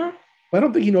 Mm-hmm. But I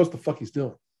don't think he knows what the fuck he's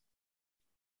doing.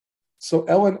 So,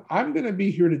 Ellen, I'm going to be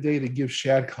here today to give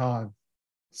Shad Khan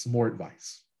some more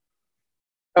advice.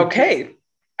 Okay.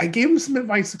 I gave him some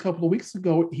advice a couple of weeks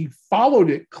ago. He followed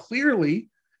it clearly,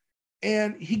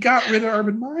 and he got rid of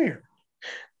Urban Meyer.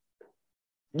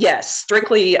 Yes,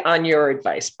 strictly on your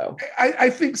advice, Bo. I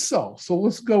think so. So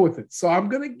let's go with it. So I'm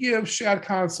going to give Shad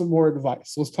Khan some more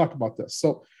advice. So let's talk about this.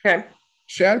 So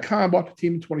Shad Khan bought the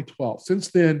team in 2012. Since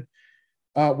then,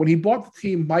 when he bought the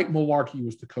team, Mike Mularkey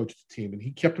was the coach of the team, and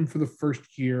he kept him for the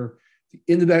first year. At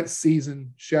the end of that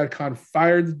season, Shad Khan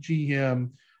fired the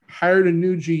GM, hired a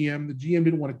new GM. The GM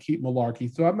didn't want to keep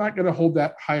Mularkey, so I'm not going to hold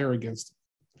that hire against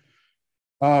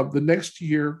him. The next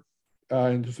year,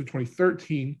 in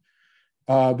 2013,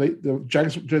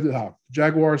 the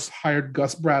Jaguars hired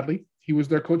Gus Bradley. He was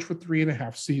their coach for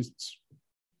 3.5 seasons.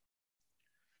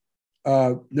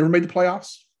 Never made the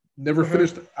playoffs, never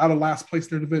finished out of last place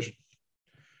in their division.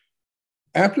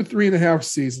 After 3.5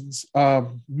 seasons,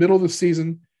 middle of the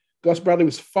season, Gus Bradley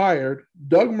was fired.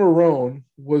 Doug Marrone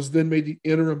was then made the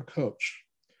interim coach.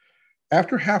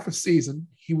 After half a season,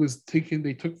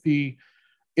 they took the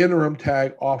interim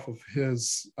tag off of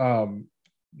his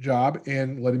job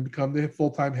and let him become the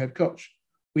full-time head coach.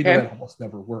 We know that almost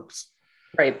never works.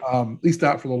 Right. At least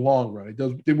not for the long run.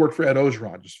 It did work for Ed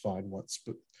Ogeron just fine once.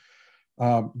 But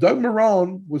Doug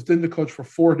Marrone was then the coach for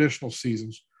 4 additional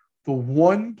seasons. The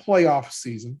one playoff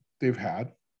season they've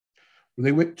had where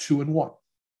they went 2-1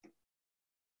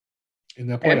 in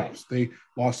the playoffs. They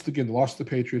lost again. They lost to the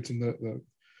Patriots. And the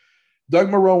Doug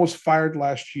Marrone was fired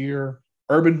last year.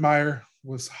 Urban Meyer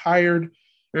was hired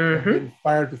and then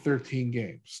fired for 13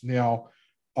 games. Now,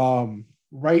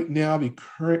 right now, the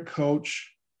current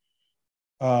coach,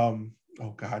 I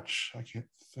can't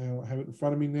say, I don't have it in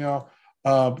front of me now.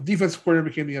 Defensive coordinator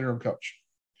became the interim coach.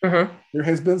 There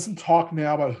has been some talk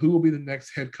now about who will be the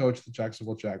next head coach of the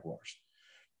Jacksonville Jaguars.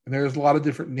 And there's a lot of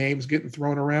different names getting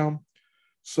thrown around.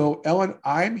 So, Ellen,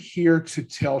 I'm here to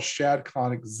tell Shad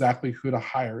Khan exactly who to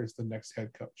hire as the next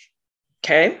head coach.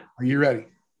 Okay. Are you ready?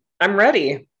 I'm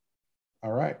ready.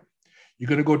 All right. You're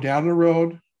going to go down the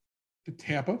road to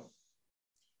Tampa.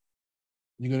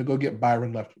 You're going to go get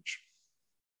Byron Leftwich,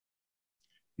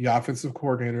 the offensive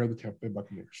coordinator of the Tampa Bay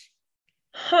Buccaneers.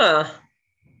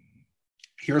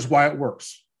 Here's why it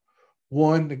works.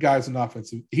 One, the guy's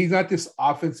he's not this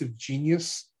offensive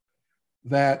genius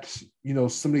that,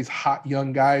 some of these hot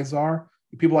young guys are.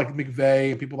 People like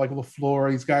McVay and people like LaFleur,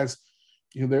 these guys,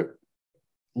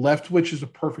 Leftwich is a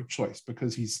perfect choice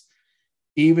because he's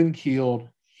even-keeled.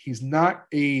 He's not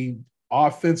a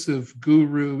offensive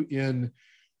guru in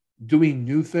doing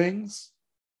new things,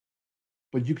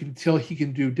 but you can tell he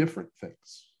can do different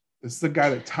things. This is a guy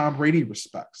that Tom Brady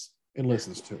respects and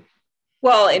listens to.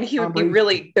 Well, and he would be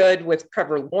really good with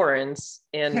Trevor Lawrence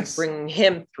and bring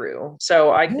him through.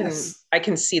 So I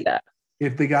can see that.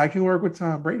 If the guy can work with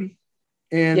Tom Brady.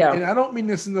 And I don't mean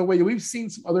this in the way we've seen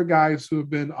some other guys who have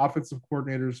been offensive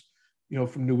coordinators,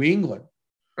 from New England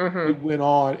who went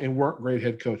on and weren't great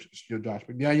head coaches. Josh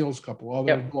McDaniels, a couple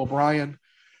other, Bill O'Brien.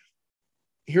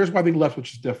 Here's why I think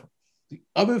Leftwich is different. The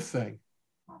other thing,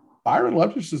 Byron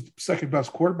Leftwich is the second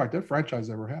best quarterback that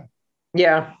franchise ever had.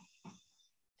 Yeah.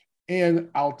 And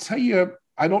I'll tell you,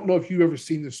 I don't know if you've ever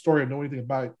seen this story or know anything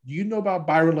about it. Do you know about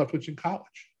Byron Leftwich in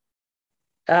college?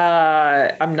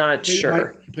 I'm not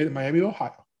sure. He played at Miami,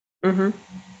 Ohio.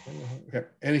 Okay.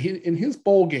 And in his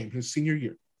bowl game, his senior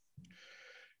year,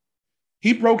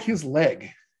 he broke his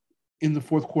leg in the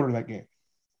fourth quarter of that game.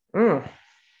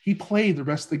 He played the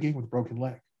rest of the game with a broken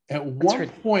leg. At one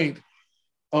point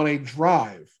on a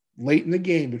drive late in the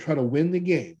game to try to win the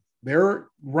game, they're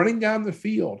running down the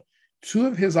field. 2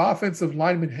 of his offensive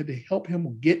linemen had to help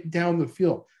him get down the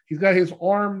field. He's got his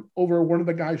arm over one of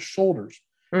the guy's shoulders.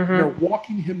 They're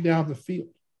walking him down the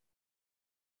field.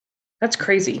 That's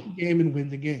crazy. Win the game and win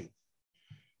the game.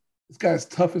 This guy's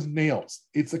tough as nails.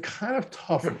 It's a kind of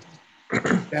toughness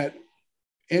that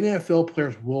NFL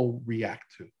players will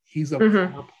react to. He's a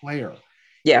poor player.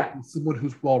 Yeah. He's someone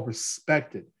who's well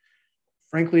respected.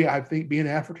 Frankly, I think being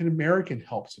African American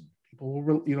helps him. People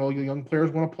will, young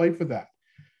players want to play for that.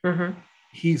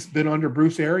 He's been under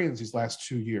Bruce Arians these last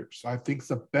 2 years. So I think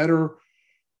it's a better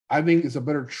I think is a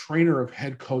better trainer of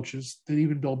head coaches than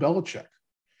even Bill Belichick.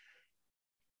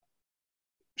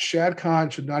 Shad Khan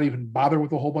should not even bother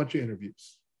with a whole bunch of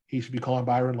interviews. He should be calling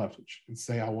Byron Leftwich and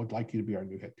say, I would like you to be our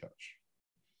new head coach.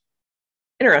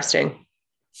 Interesting.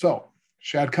 So,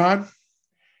 Shad Khan,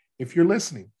 if you're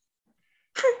listening,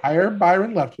 hire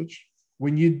Byron Leftwich.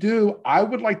 When you do, I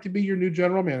would like to be your new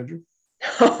general manager.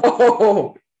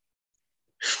 Oh.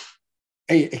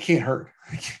 Hey, it can't hurt.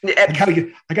 I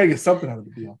gotta get something out of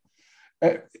the deal.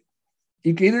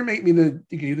 You can either make me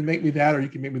that, or you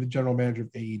can make me the general manager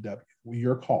of AEW. Well,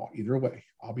 your call. Either way,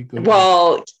 I'll be good.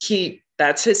 Well,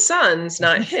 that's his son's,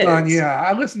 not his. Son, yeah,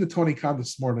 I listened to Tony Khan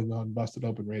this morning on Busted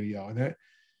Open Radio, and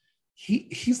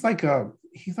he's like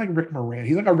Rick Moran.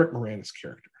 He's like a Rick Moranis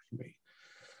character for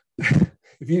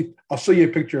me. I'll show you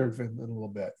a picture of him in a little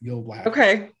bit. You'll laugh.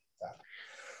 Okay.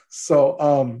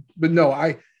 So, but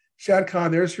no, Shad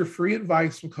Khan, there's your free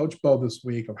advice from Coach Bo this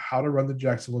week of how to run the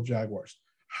Jacksonville Jaguars.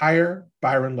 Hire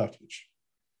Byron Leftwich.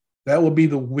 That will be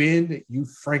the win that you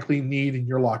frankly need in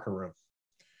your locker room.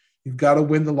 You've got to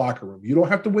win the locker room. You don't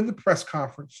have to win the press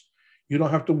conference. You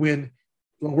don't have to win.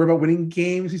 Don't worry about winning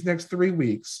games these next 3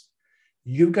 weeks.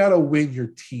 You've got to win your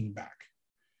team back.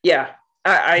 Yeah,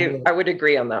 I would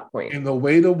agree on that point. And the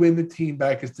way to win the team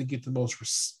back is to get the most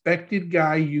respected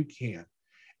guy you can.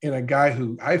 And a guy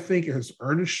who I think has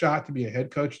earned a shot to be a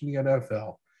head coach in the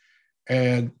NFL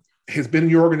and has been in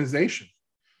your organization.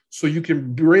 So you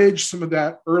can bridge some of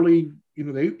that early,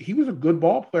 he was a good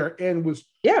ball player and was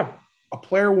a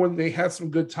player when they had some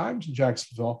good times in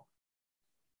Jacksonville.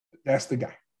 That's the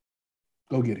guy.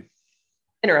 Go get him.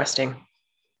 Interesting.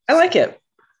 I like it.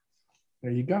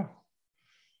 There you go.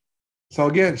 So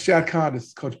again, Shad Khan, this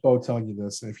is Coach Bo telling you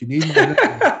this. And if you need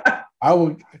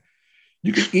me,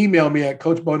 you can email me at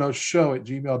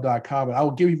coachbonoshow@gmail.com, and I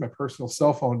will give you my personal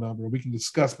cell phone number. We can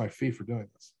discuss my fee for doing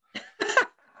this.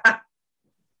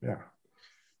 Yeah.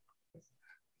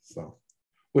 So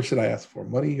what should I ask for,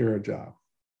 money or a job?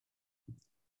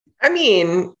 I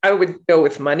mean, I would go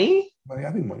with money.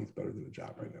 I think money's better than a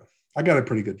job right now. I got a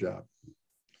pretty good job.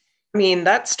 I mean,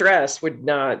 that stress would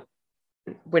not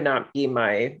be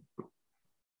my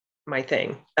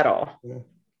thing at all. Yeah.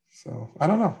 So I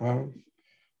don't know.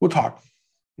 We'll talk.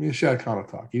 Me and Shad Khan will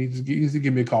talk. You need to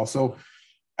give me a call. So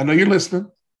I know you're listening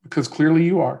because clearly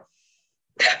you are.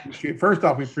 First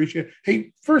off, we appreciate it.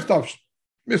 Hey, first off,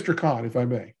 Mr. Khan, if I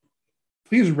may,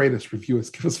 please rate us, review us,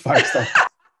 give us 5 stars.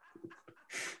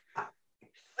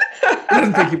 It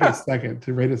doesn't take you but a second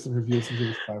to rate us and review us and give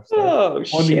us 5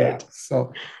 stars. Oh, shit.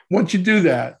 So once you do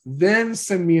that, then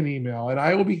send me an email and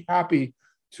I will be happy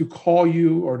to call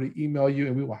you or to email you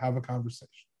and we will have a conversation.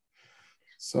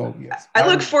 So, yes. I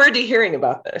look forward to hearing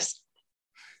about this.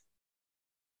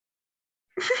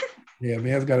 Yeah,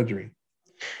 man's got a dream.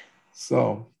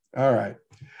 So, all right.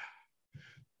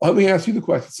 Let me ask you the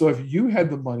question. So, if you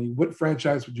had the money, what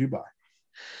franchise would you buy?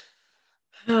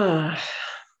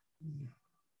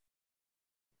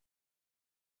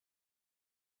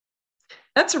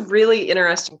 That's a really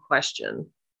interesting question.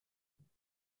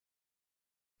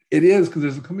 It is, because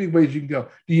there's so many ways you can go.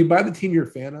 Do you buy the team you're a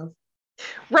fan of?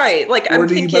 Right. Like, or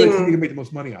do you buy the team you can make the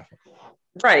most money off of?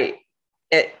 Right.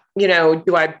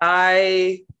 Do I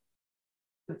buy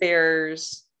the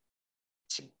Bears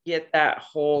to get that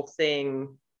whole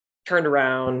thing turned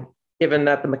around, given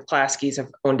that the McClaskeys have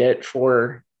owned it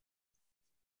for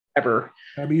ever?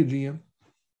 Can I be a GM?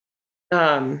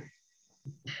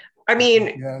 I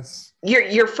mean, yes.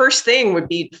 Your first thing would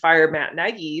be to fire Matt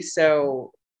Nagy,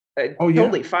 so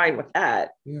totally fine with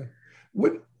that. Yeah.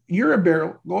 You're a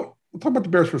Bear. We'll talk about the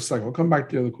Bears for a second. We'll come back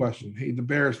to the other question. Hey, the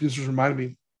Bears, this just reminded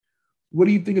me, what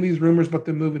do you think of these rumors about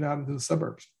them moving out into the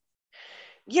suburbs?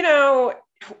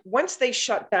 Once they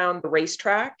shut down the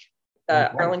racetrack,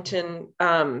 Arlington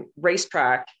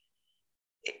racetrack,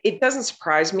 it doesn't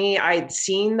surprise me. I had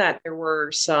seen that there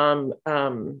were some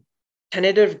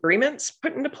tentative agreements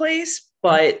put into place,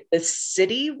 but the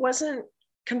city wasn't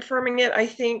confirming it, I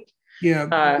think.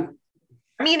 Yeah.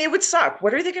 I mean, it would suck.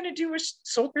 What are they going to do with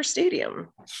Soldier Stadium?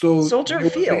 So Soldier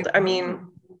Field.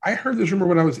 I heard this rumor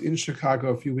when I was in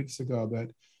Chicago a few weeks ago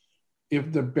that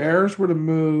if the Bears were to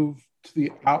move to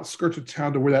the outskirts of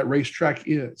town to where that racetrack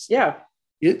is,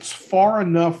 it's far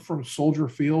enough from Soldier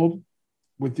Field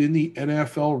within the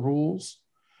NFL rules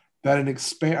that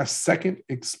a second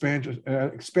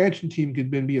expansion team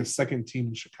could then be a second team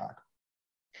in Chicago.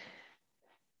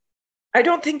 I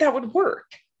don't think that would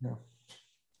work. No.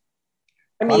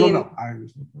 I don't know. I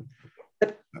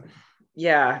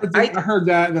heard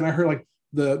that, and then I heard like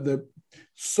the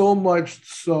so much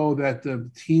so that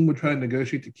the team would try to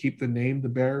negotiate to keep the name the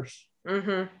Bears.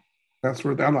 Mm-hmm. That's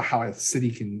where I don't know how a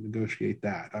city can negotiate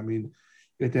that. I mean,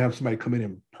 you have to have somebody come in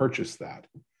and purchase that.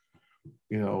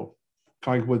 Kind of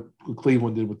like what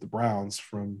Cleveland did with the Browns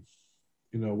from,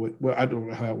 what I don't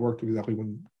know how that worked exactly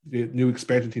when the new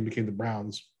expansion team became the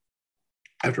Browns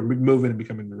after moving and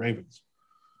becoming the Ravens.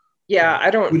 Yeah,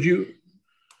 I don't.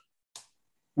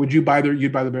 Would you buy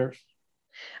you'd buy the Bears?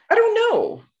 I don't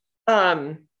know.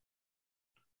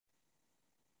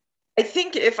 I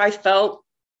think if I felt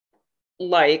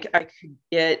like I could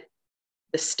get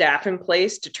the staff in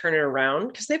place to turn it around,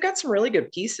 because they've got some really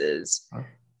good pieces,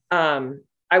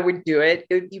 I would do it.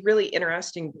 It would be really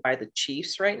interesting to buy the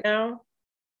Chiefs right now,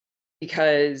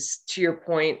 because to your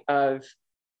point of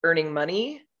earning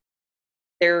money,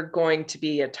 they're going to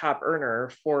be a top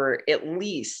earner for at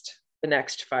least the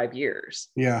next 5 years.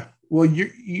 Yeah. Well,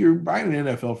 you're buying an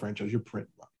NFL franchise. You're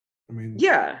printing money. I mean,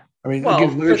 yeah. Well,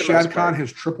 again, look at Shad Khan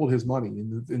has tripled his money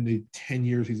in the 10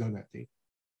 years he's on that team.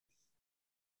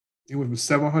 It went from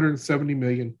 $770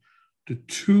 million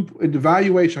to the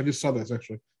valuation. I just saw this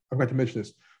actually. I forgot to mention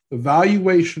this. The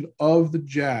valuation of the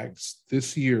Jags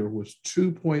this year was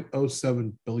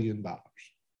 $2.07 billion.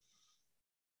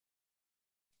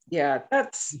 Yeah,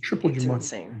 that's tripled your money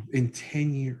insane in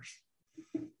 10 years.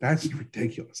 That's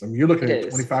ridiculous. I mean, you're looking at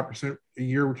 25% a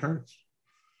year returns.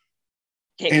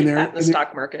 Can't keep that in the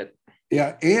stock market.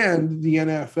 Yeah, and the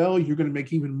NFL, you're going to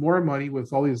make even more money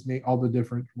with all the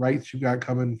different rights you got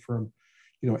coming from,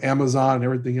 Amazon and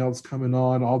everything else coming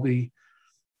on, all the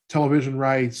television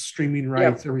rights, streaming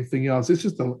rights, everything else. It's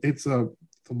just it's a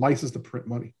license to print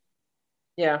money.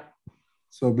 Yeah.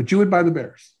 So, but you would buy the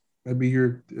Bears. That'd be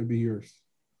yours.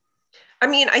 I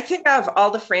mean, I think of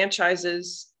all the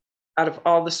franchises, out of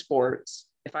all the sports,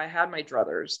 if I had my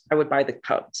druthers, I would buy the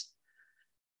Cubs.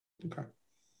 Okay.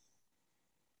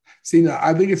 See, now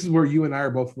I think this is where you and I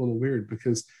are both a little weird,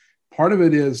 because part of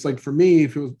it is like, for me,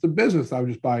 if it was the business, I would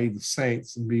just buy the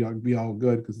Saints and be all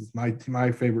good, because it's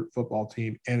my favorite football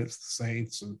team and it's the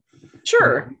Saints, and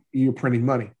sure, you're printing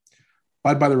money.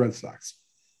 I'd buy the Red Sox.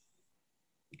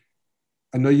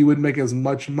 I know you wouldn't make as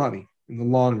much money in the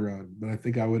long run, but I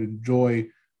think I would enjoy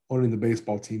owning the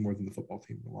baseball team more than the football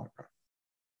team in the long run.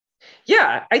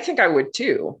 Yeah, I think I would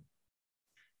too.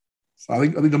 So I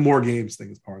think the more games thing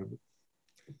is part of it.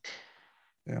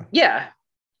 Yeah. Yeah.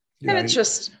 And it's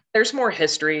just, there's more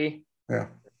history. Yeah.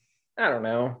 I don't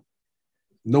know.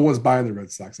 No one's buying the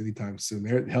Red Sox anytime soon.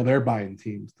 They're buying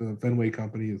teams. The Fenway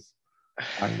company is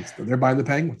buying stuff. They're buying the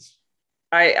Penguins.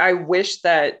 I wish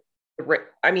that,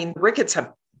 the Ricketts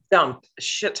have dumped a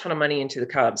shit ton of money into the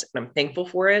Cubs, and I'm thankful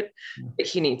for it, but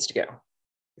he needs to go.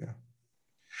 Yeah.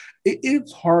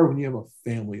 It's hard when you have a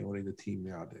family owning the team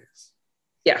nowadays.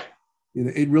 Yeah.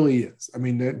 It really is. I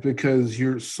mean, because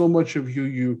you're so much of who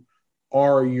you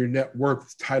are, your net worth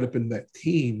is tied up in that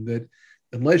team, that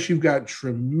unless you've got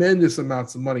tremendous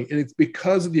amounts of money, and it's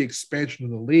because of the expansion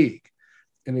of the league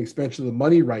and the expansion of the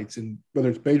money rights, and whether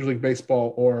it's Major League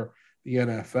Baseball or the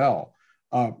NFL,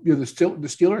 the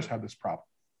Steelers have this problem.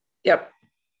 Yep.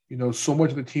 So much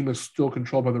of the team is still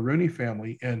controlled by the Rooney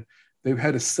family, and they've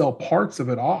had to sell parts of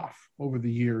it off over the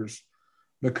years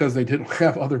because they didn't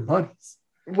have other monies.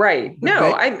 Right.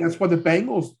 That's why the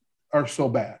Bengals are so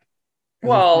bad.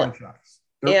 Well,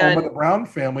 they're owned by the Brown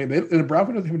family, and the Brown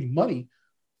family doesn't have any money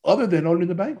other than owning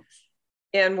the Bengals.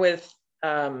 And with,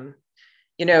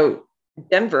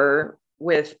 Denver,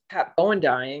 with Pat Bowen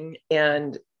dying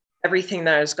and everything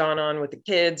that has gone on with the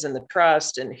kids and the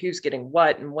trust and who's getting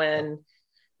what and when,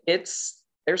 there's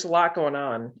a lot going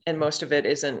on, and most of it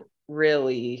isn't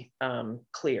really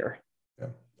clear. Yeah.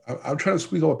 I'm trying to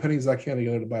squeeze all the pennies I can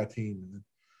together to buy a team and then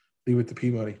leave it to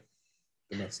P-Money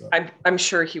to mess up. I'm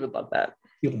sure he would love that.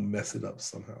 He'll mess it up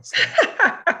somehow.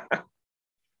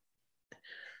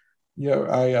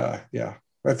 Yeah,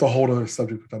 that's a whole other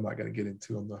subject which I'm not going to get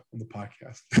into on the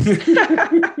podcast.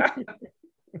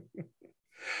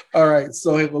 All right,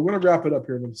 so we're going to wrap it up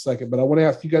here in a second, but I want to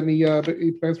ask, you got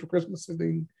any plans for Christmas?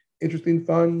 Anything interesting,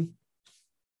 fun?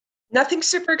 Nothing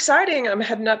super exciting. I'm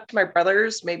heading up to my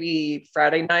brother's maybe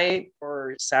Friday night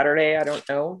or Saturday, I don't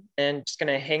know, and just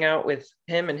going to hang out with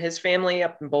him and his family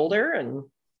up in Boulder and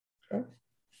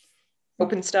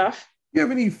open stuff. You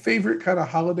have any favorite kind of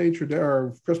holiday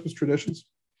or Christmas traditions?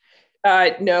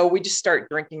 No, we just start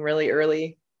drinking really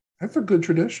early. That's a good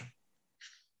tradition.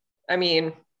 I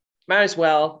mean, might as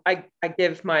well. I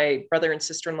give my brother and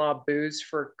sister-in-law booze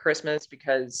for Christmas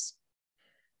because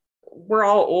we're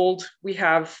all old. We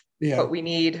have what we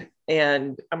need.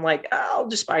 And I'm like, I'll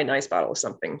just buy a nice bottle of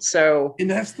something. So, and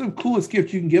that's the coolest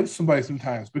gift you can give somebody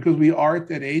sometimes, because we are at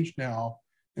that age now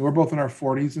and we're both in our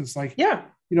 40s. And it's like,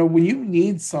 when you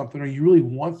need something or you really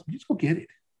want something, just go get it.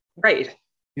 Right.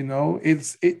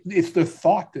 It's the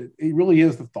thought that it really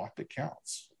is the thought that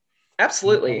counts.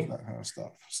 Absolutely. That kind of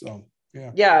stuff. So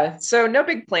yeah. Yeah. So no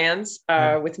big plans.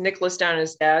 With Nicholas down at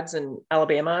his dad's in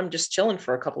Alabama, I'm just chilling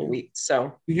for a couple of weeks.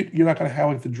 So you're not going to have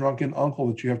like the drunken uncle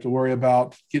that you have to worry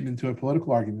about getting into a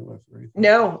political argument with or anything.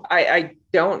 No, I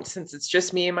don't, since it's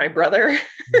just me and my brother.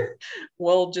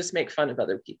 We'll just make fun of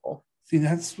other people. See,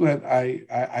 that's what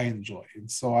I enjoy.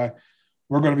 And so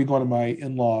we're going to be going to my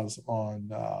in-laws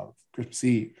on Christmas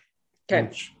Eve. Okay.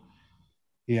 Which,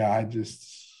 yeah,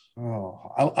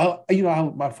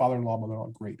 my father-in-law, mother-in-law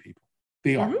are great people.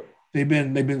 They are.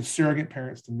 Mm-hmm. They've been surrogate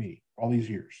parents to me all these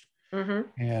years. Mm-hmm.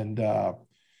 And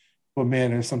but man,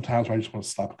 there's sometimes where I just want to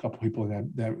slap a couple people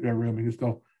in that room and just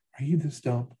go, "Are you this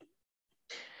dumb?"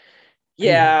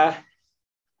 Yeah.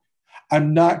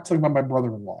 I'm not talking about my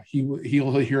brother-in-law.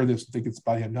 He'll hear this and think it's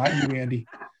about him. Not you, Andy.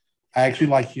 I actually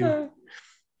like you.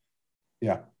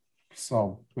 Yeah.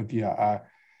 So, but yeah,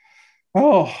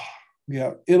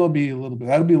 it'll be a little bit.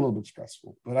 That'll be a little bit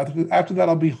stressful. But after that,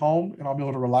 I'll be home and I'll be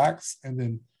able to relax. And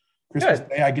then Christmas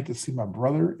Day, I get to see my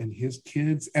brother and his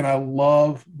kids, and I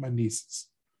love my nieces.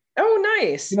 Oh,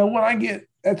 nice.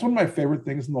 That's one of my favorite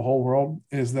things in the whole world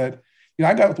is that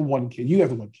I got the one kid. You have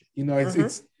the one kid.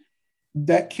 It's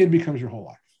that kid becomes your whole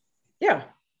life. Yeah.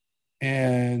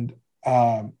 And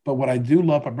but what I do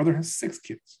love, my brother has 6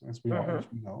 kids, as we all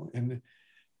know, and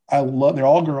they're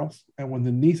all girls. And when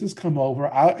the nieces come over,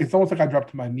 it's almost like I drop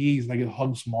to my knees and I get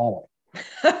hugged small.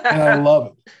 And I love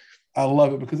it. I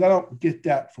love it because I don't get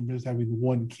that from just having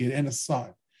one kid and a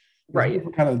son. Right.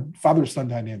 Kind of father-son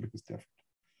dynamic is different.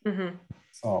 Mm-hmm.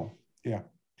 So, yeah.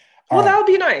 Well, that'll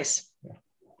be nice. Yeah.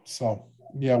 So,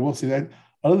 yeah, we'll see that.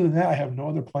 Other than that, I have no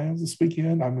other plans this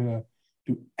weekend. I'm going to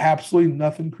do absolutely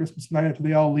nothing Christmas night after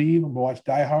they all leave. I'm going to watch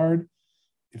Die Hard.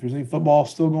 If there's any football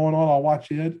still going on, I'll watch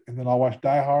it. And then I'll watch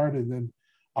Die Hard. And then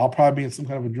I'll probably be in some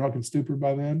kind of a drunken stupor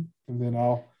by then. And then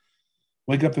I'll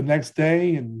wake up the next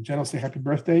day and Jen will say happy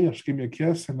birthday. She'll give me a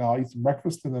kiss and I'll eat some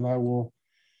breakfast. And then I will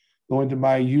go into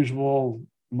my usual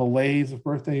malaise of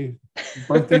birthday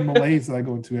malaise that I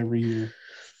go into every year.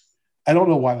 I don't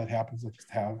know why that happens. I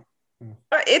just have.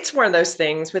 It's one of those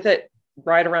things with it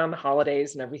right around the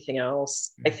holidays and everything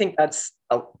else. Yeah. I think that's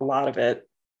a lot of it.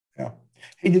 Yeah.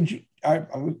 Hey,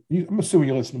 I'm assuming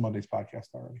you listened to Monday's podcast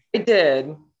already. I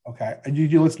did. Okay. And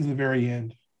did you listen to the very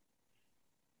end?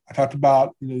 I talked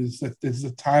about, this is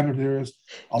a time where there is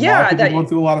a lot of people going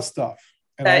through a lot of stuff.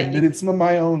 And I admitted some of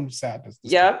my own sadness.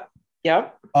 Yep.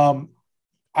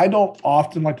 I don't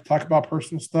often like to talk about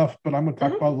personal stuff, but I'm going to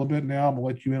talk about it a little bit now. I'm going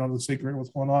to let you in on the secret of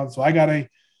what's going on. So I got a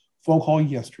phone call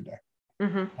yesterday.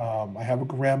 Mm-hmm. I have a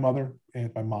grandmother and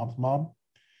my mom's mom.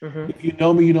 Mm-hmm. If you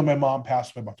know me, my mom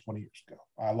passed away about 20 years ago.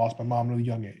 I lost my mom at a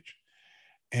young age.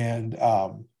 And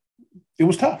it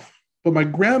was tough. But my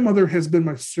grandmother has been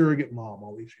my surrogate mom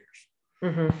all these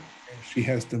years. Mm-hmm. And she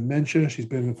has dementia. She's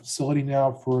been in a facility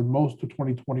now for most of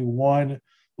 2021, a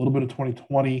little bit of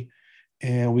 2020.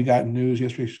 And we got news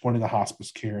yesterday she's going into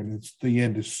hospice care, and the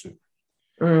end is soon.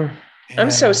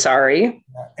 I'm so sorry.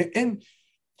 And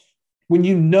when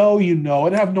you know,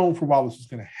 and I've known for a while this is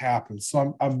going to happen.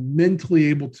 So I'm mentally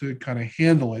able to kind of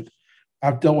handle it.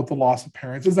 I've dealt with the loss of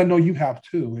parents, as I know you have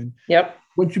too. And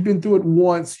once you've been through it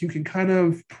once, you can kind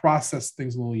of process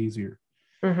things a little easier.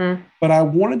 Mm-hmm. But I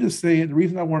wanted to say, the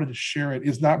reason I wanted to share it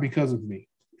is not because of me.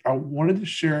 I wanted to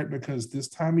share it because this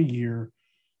time of year,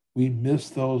 we miss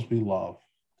those we love.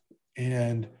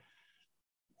 And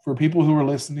for people who are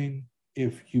listening,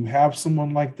 if you have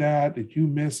someone like that you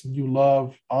miss and you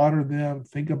love, honor them,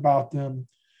 think about them.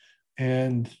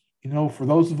 And, for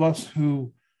those of us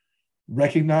who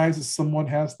recognize that someone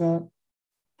has that,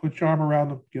 put your arm around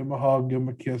them, give them a hug, give them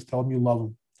a kiss, tell them you love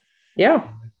them. Yeah.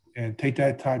 And take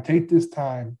this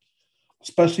time,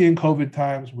 especially in COVID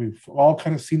times. We've all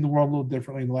kind of seen the world a little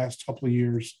differently in the last couple of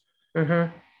years.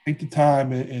 Mm-hmm. Take the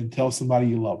time and tell somebody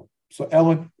you love them. So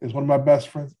Ellen is one of my best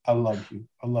friends. I love you.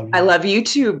 I love you. I love you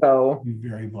too, Bo. Thank you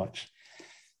very much.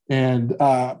 And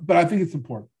but I think it's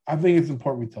important. I think it's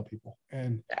important we tell people.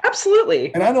 And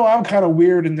absolutely. And I know I'm kind of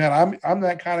weird in that I'm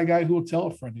that kind of guy who will tell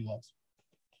a friend he loves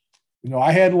him.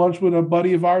 I had lunch with a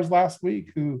buddy of ours last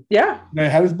week who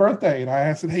had his birthday, and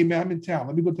I said, "Hey man, I'm in town.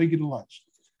 Let me go take you to lunch."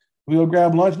 We go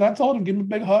grab lunch, and I told him, give him a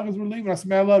big hug as we're leaving. I said,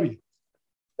 "Man, I love you."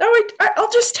 No,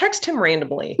 I'll just text him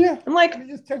randomly. Yeah. I'm like,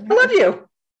 I love you.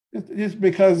 Just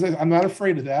because I'm not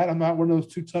afraid of that. I'm not one of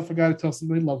those too tough a guy to tell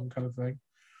somebody they love them kind of thing.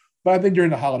 But I think during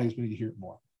the holidays, we need to hear it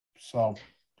more. So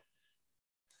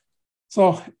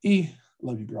E,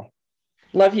 love you, girl.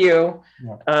 Love you.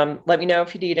 Yeah. Let me know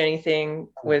if you need anything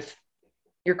with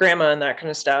your grandma and that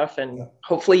kind of stuff. And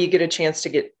hopefully you get a chance to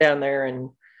get down there and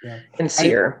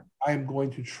see her. I am going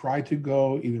to try to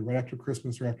go either right after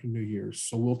Christmas or after New Year's.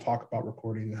 So we'll talk about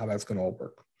recording and how that's going to all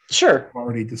work. Sure. I've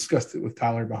already discussed it with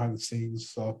Tyler behind the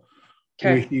scenes. So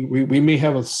Okay. we may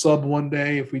have a sub one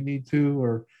day if we need to,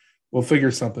 or we'll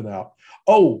figure something out.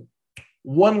 Oh,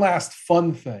 one last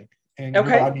fun thing. And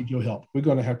Okay. I need your help. We're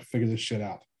going to have to figure this shit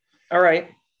out. All right.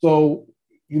 So,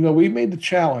 we made the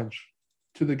challenge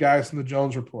to the guys in the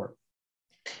Jones Report.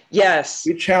 Yes.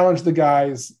 We challenged the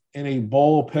guys in a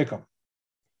bowl pick'em.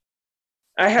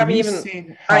 I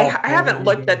haven't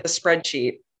looked at the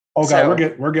spreadsheet. Oh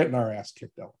God, we're getting our ass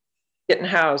kicked out. Getting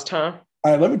housed, huh?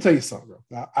 All right, let me tell you something.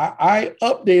 Now, I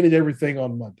updated everything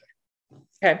on Monday.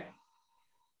 Okay.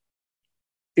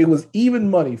 It was even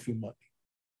money through Monday.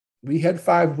 We had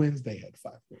 5 wins. They had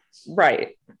 5 wins.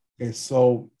 Right. Okay,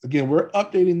 so again, we're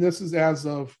updating this as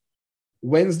of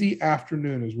Wednesday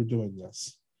afternoon as we're doing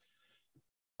this.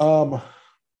 In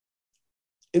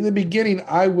the beginning,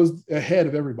 I was ahead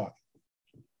of everybody.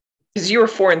 Because you were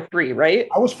 4-3, right?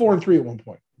 I was 4-3 at one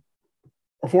point.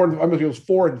 Or it was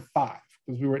 4-5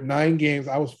 because we were at 9 games.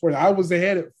 I was 4. I was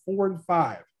ahead at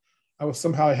 4-5. I was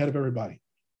somehow ahead of everybody.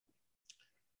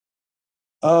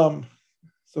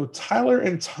 So Tyler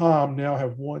and Tom now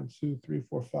have 1, 2, 3,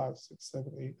 4, 5, 6,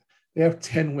 7, 8. They have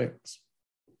 10 wins.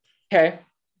 Okay.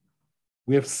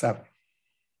 We have 7.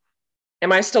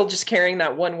 Am I still just carrying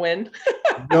that 1 win?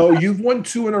 No, you've won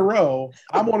 2 in a row.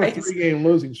 I'm on a 3-game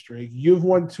losing streak. You've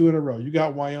won 2 in a row. You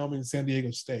got Wyoming and San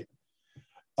Diego State.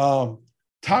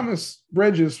 Thomas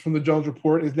Bridges from the Jones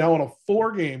Report is now on a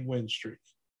 4-game win streak.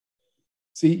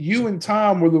 See, you and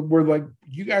Tom were like,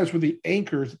 you guys were the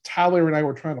anchors Tyler and I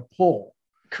were trying to pull.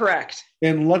 Correct.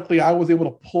 And luckily, I was able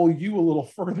to pull you a little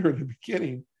further in the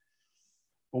beginning.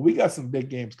 But we got some big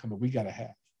games coming. We got to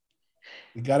have.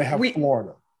 We got to have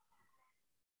Florida.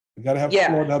 We got to have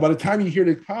Florida. Now, by the time you hear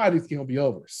the pod, it's going to be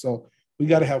over. So we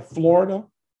got to have Florida.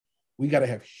 We got to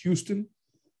have Houston.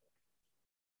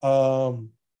 The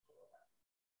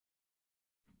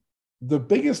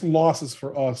biggest losses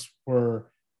for us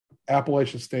were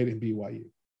Appalachian State and BYU.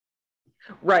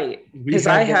 Right. Because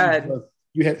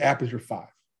you had App as your 5.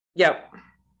 Yep.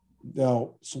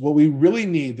 Now, so what we really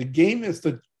need, the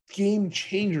game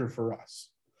changer for us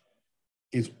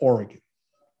is Oregon.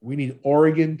 We need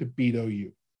Oregon to beat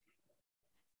OU.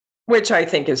 Which I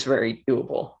think is very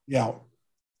doable. Yeah.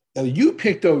 Now you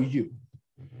picked OU.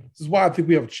 This is why I think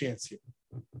we have a chance here.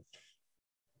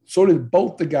 So did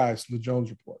both the guys from the Jones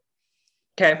Report.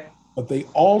 Okay. But they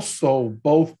also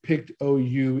both picked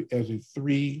OU as a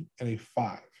 3 and a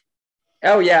 5.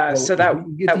 Oh, yeah. So that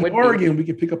we get to Oregon, we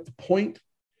can pick up the point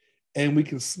and we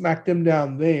can smack them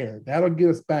down there. That'll get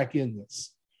us back in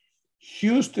this.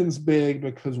 Houston's big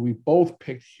because we both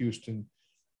picked Houston.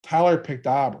 Tyler picked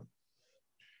Auburn.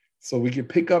 So we can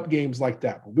pick up games like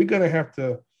that. But we're going to have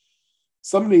to –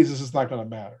 some of these is just not going to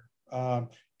matter.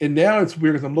 And now it's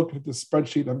weird because I'm looking at this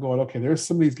spreadsheet and I'm going, okay, there's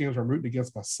some of these games where I'm rooting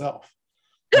against myself.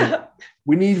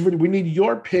 we need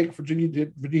your pick,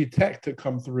 Virginia Tech, to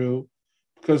come through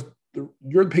because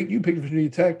you picked Virginia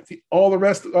Tech. All the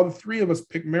rest, the other 3 of us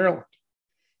picked Maryland.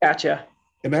 Gotcha.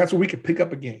 And that's where we could pick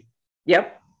up a game.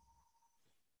 Yep.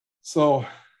 So,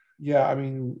 yeah, I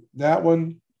mean, that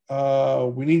one,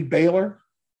 we need Baylor.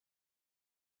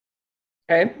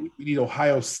 Okay. We need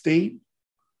Ohio State.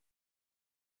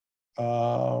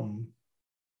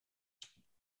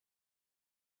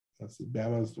 Let's see,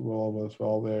 Bama's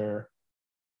well there.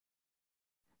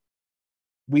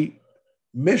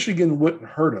 Michigan wouldn't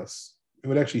hurt us. It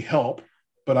would actually help,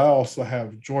 but I also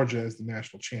have Georgia as the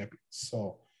national champion.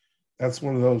 So that's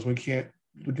one of those we can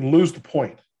lose the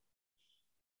point.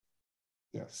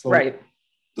 Yeah. So right.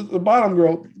 The bottom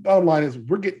line is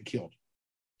we're getting killed.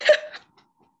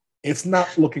 It's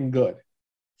not looking good.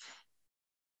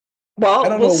 Well, I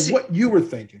don't know what you were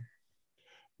thinking.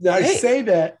 Now, I say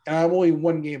that, and I'm only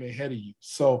 1 game ahead of you.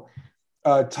 So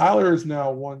Tyler is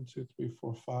now 1, 2, 3,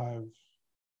 4, 5.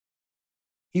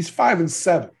 He's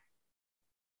 5-7.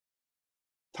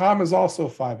 Tom is also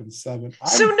 5-7.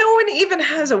 So no one even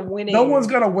has a winning. No one's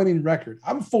got a winning record.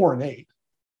 I'm 4-8.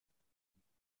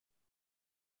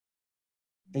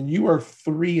 And you are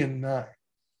 3-9.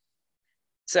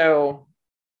 So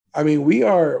I mean, we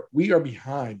are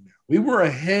behind now. We were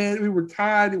ahead. We were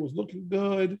tied. It was looking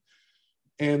good.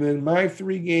 And then my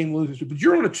 3-game losing streak. But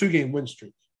you're on a 2-game win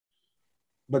streak.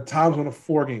 But Tom's on a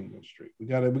 4-game win streak. We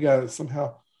got to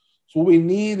somehow. So what we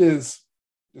need is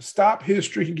to stop his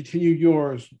streak and continue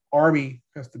yours. Army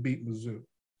has to beat Mizzou.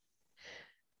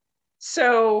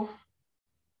 So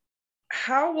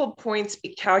how will points be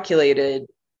calculated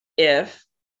if,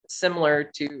 similar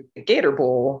to the Gator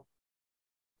Bowl,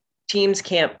 teams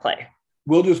can't play?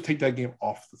 We'll just take that game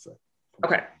off the thing.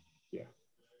 Okay.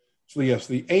 So yes,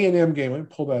 the A&M game. Let me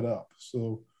pull that up.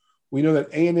 So we know that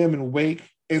A&M and Wake,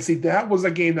 and see that was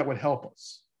a game that would help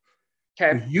us.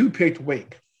 Okay. If you picked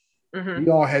Wake, we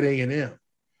all had A&M,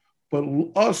 but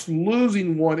us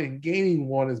losing one and gaining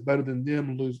one is better than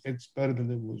them losing. It's better than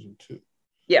them losing two.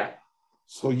 Yeah.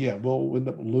 So yeah, we'll end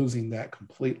up losing that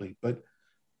completely. But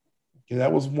yeah,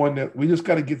 that was one that we just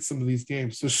got to get some of these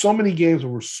games. There's so many games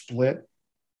where we're split.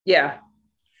 Yeah.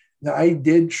 Now I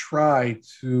did try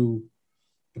to,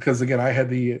 because again, I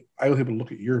was able to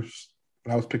look at yours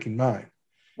when I was picking mine.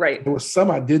 Right. There was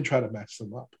some I did try to match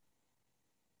them up.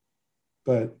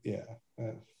 But yeah,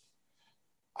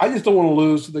 I just don't want to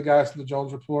lose to the guys from the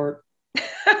Jones Report.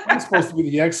 I'm supposed to be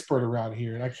the expert around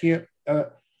here, and I can't.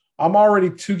 I'm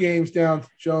already 2 games down to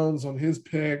Jones on his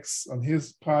picks, on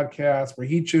his podcast, where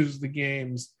he chooses the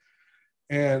games,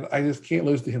 and I just can't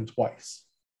lose to him twice.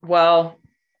 Well,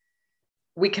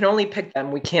 we can only pick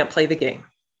them. We can't play the game.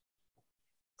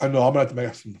 I know. I'm going to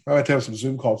have to have some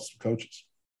Zoom calls with some coaches.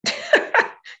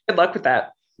 Good luck with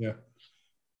that. Yeah.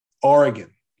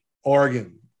 Oregon.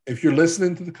 If you're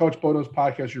listening to the Coach Bono's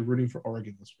podcast, you're rooting for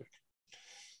Oregon this week.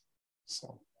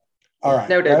 So, all right.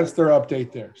 Noted. That's their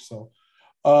update there. So,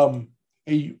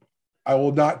 hey, I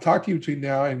will not talk to you between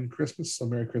now and Christmas. So,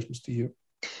 Merry Christmas to you.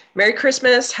 Merry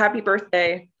Christmas. Happy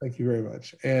birthday. Thank you very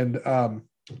much. And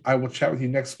I will chat with you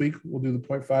next week. We'll do the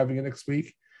 0.5 again next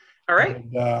week. All right.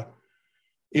 And,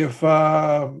 if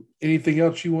anything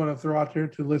else you want to throw out there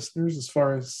to listeners as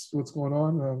far as what's going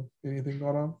on, anything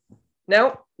going on?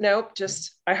 Nope.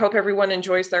 Just I hope everyone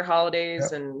enjoys their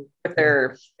holidays and with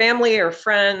their family or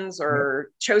friends or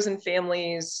chosen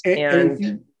families.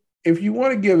 And if you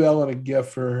want to give Ellen a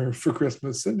gift for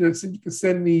Christmas, you can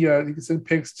send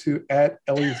pics to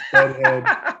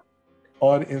 @Ellie'sBedhead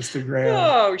on Instagram.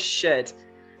 Oh shit!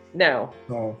 No.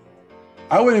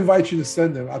 I would invite you to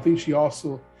send them. I think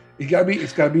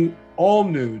it's got to be all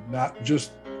nude, not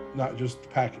just the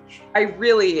package. I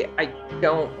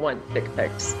don't want dick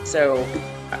pics, so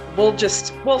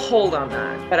we'll hold on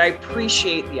that. But I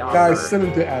appreciate the offer. Guys, send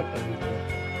them to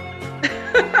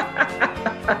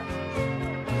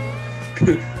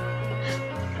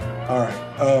All right.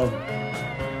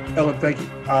 Ellen, thank you.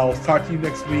 I'll talk to you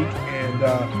next week. And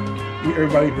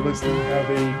everybody, if you're listening, have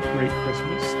a great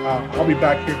Christmas. I'll be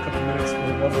back here in a couple minutes for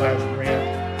one last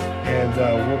rant. And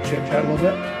we'll chit-chat a little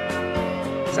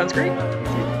bit. Sounds great.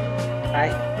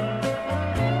 Bye.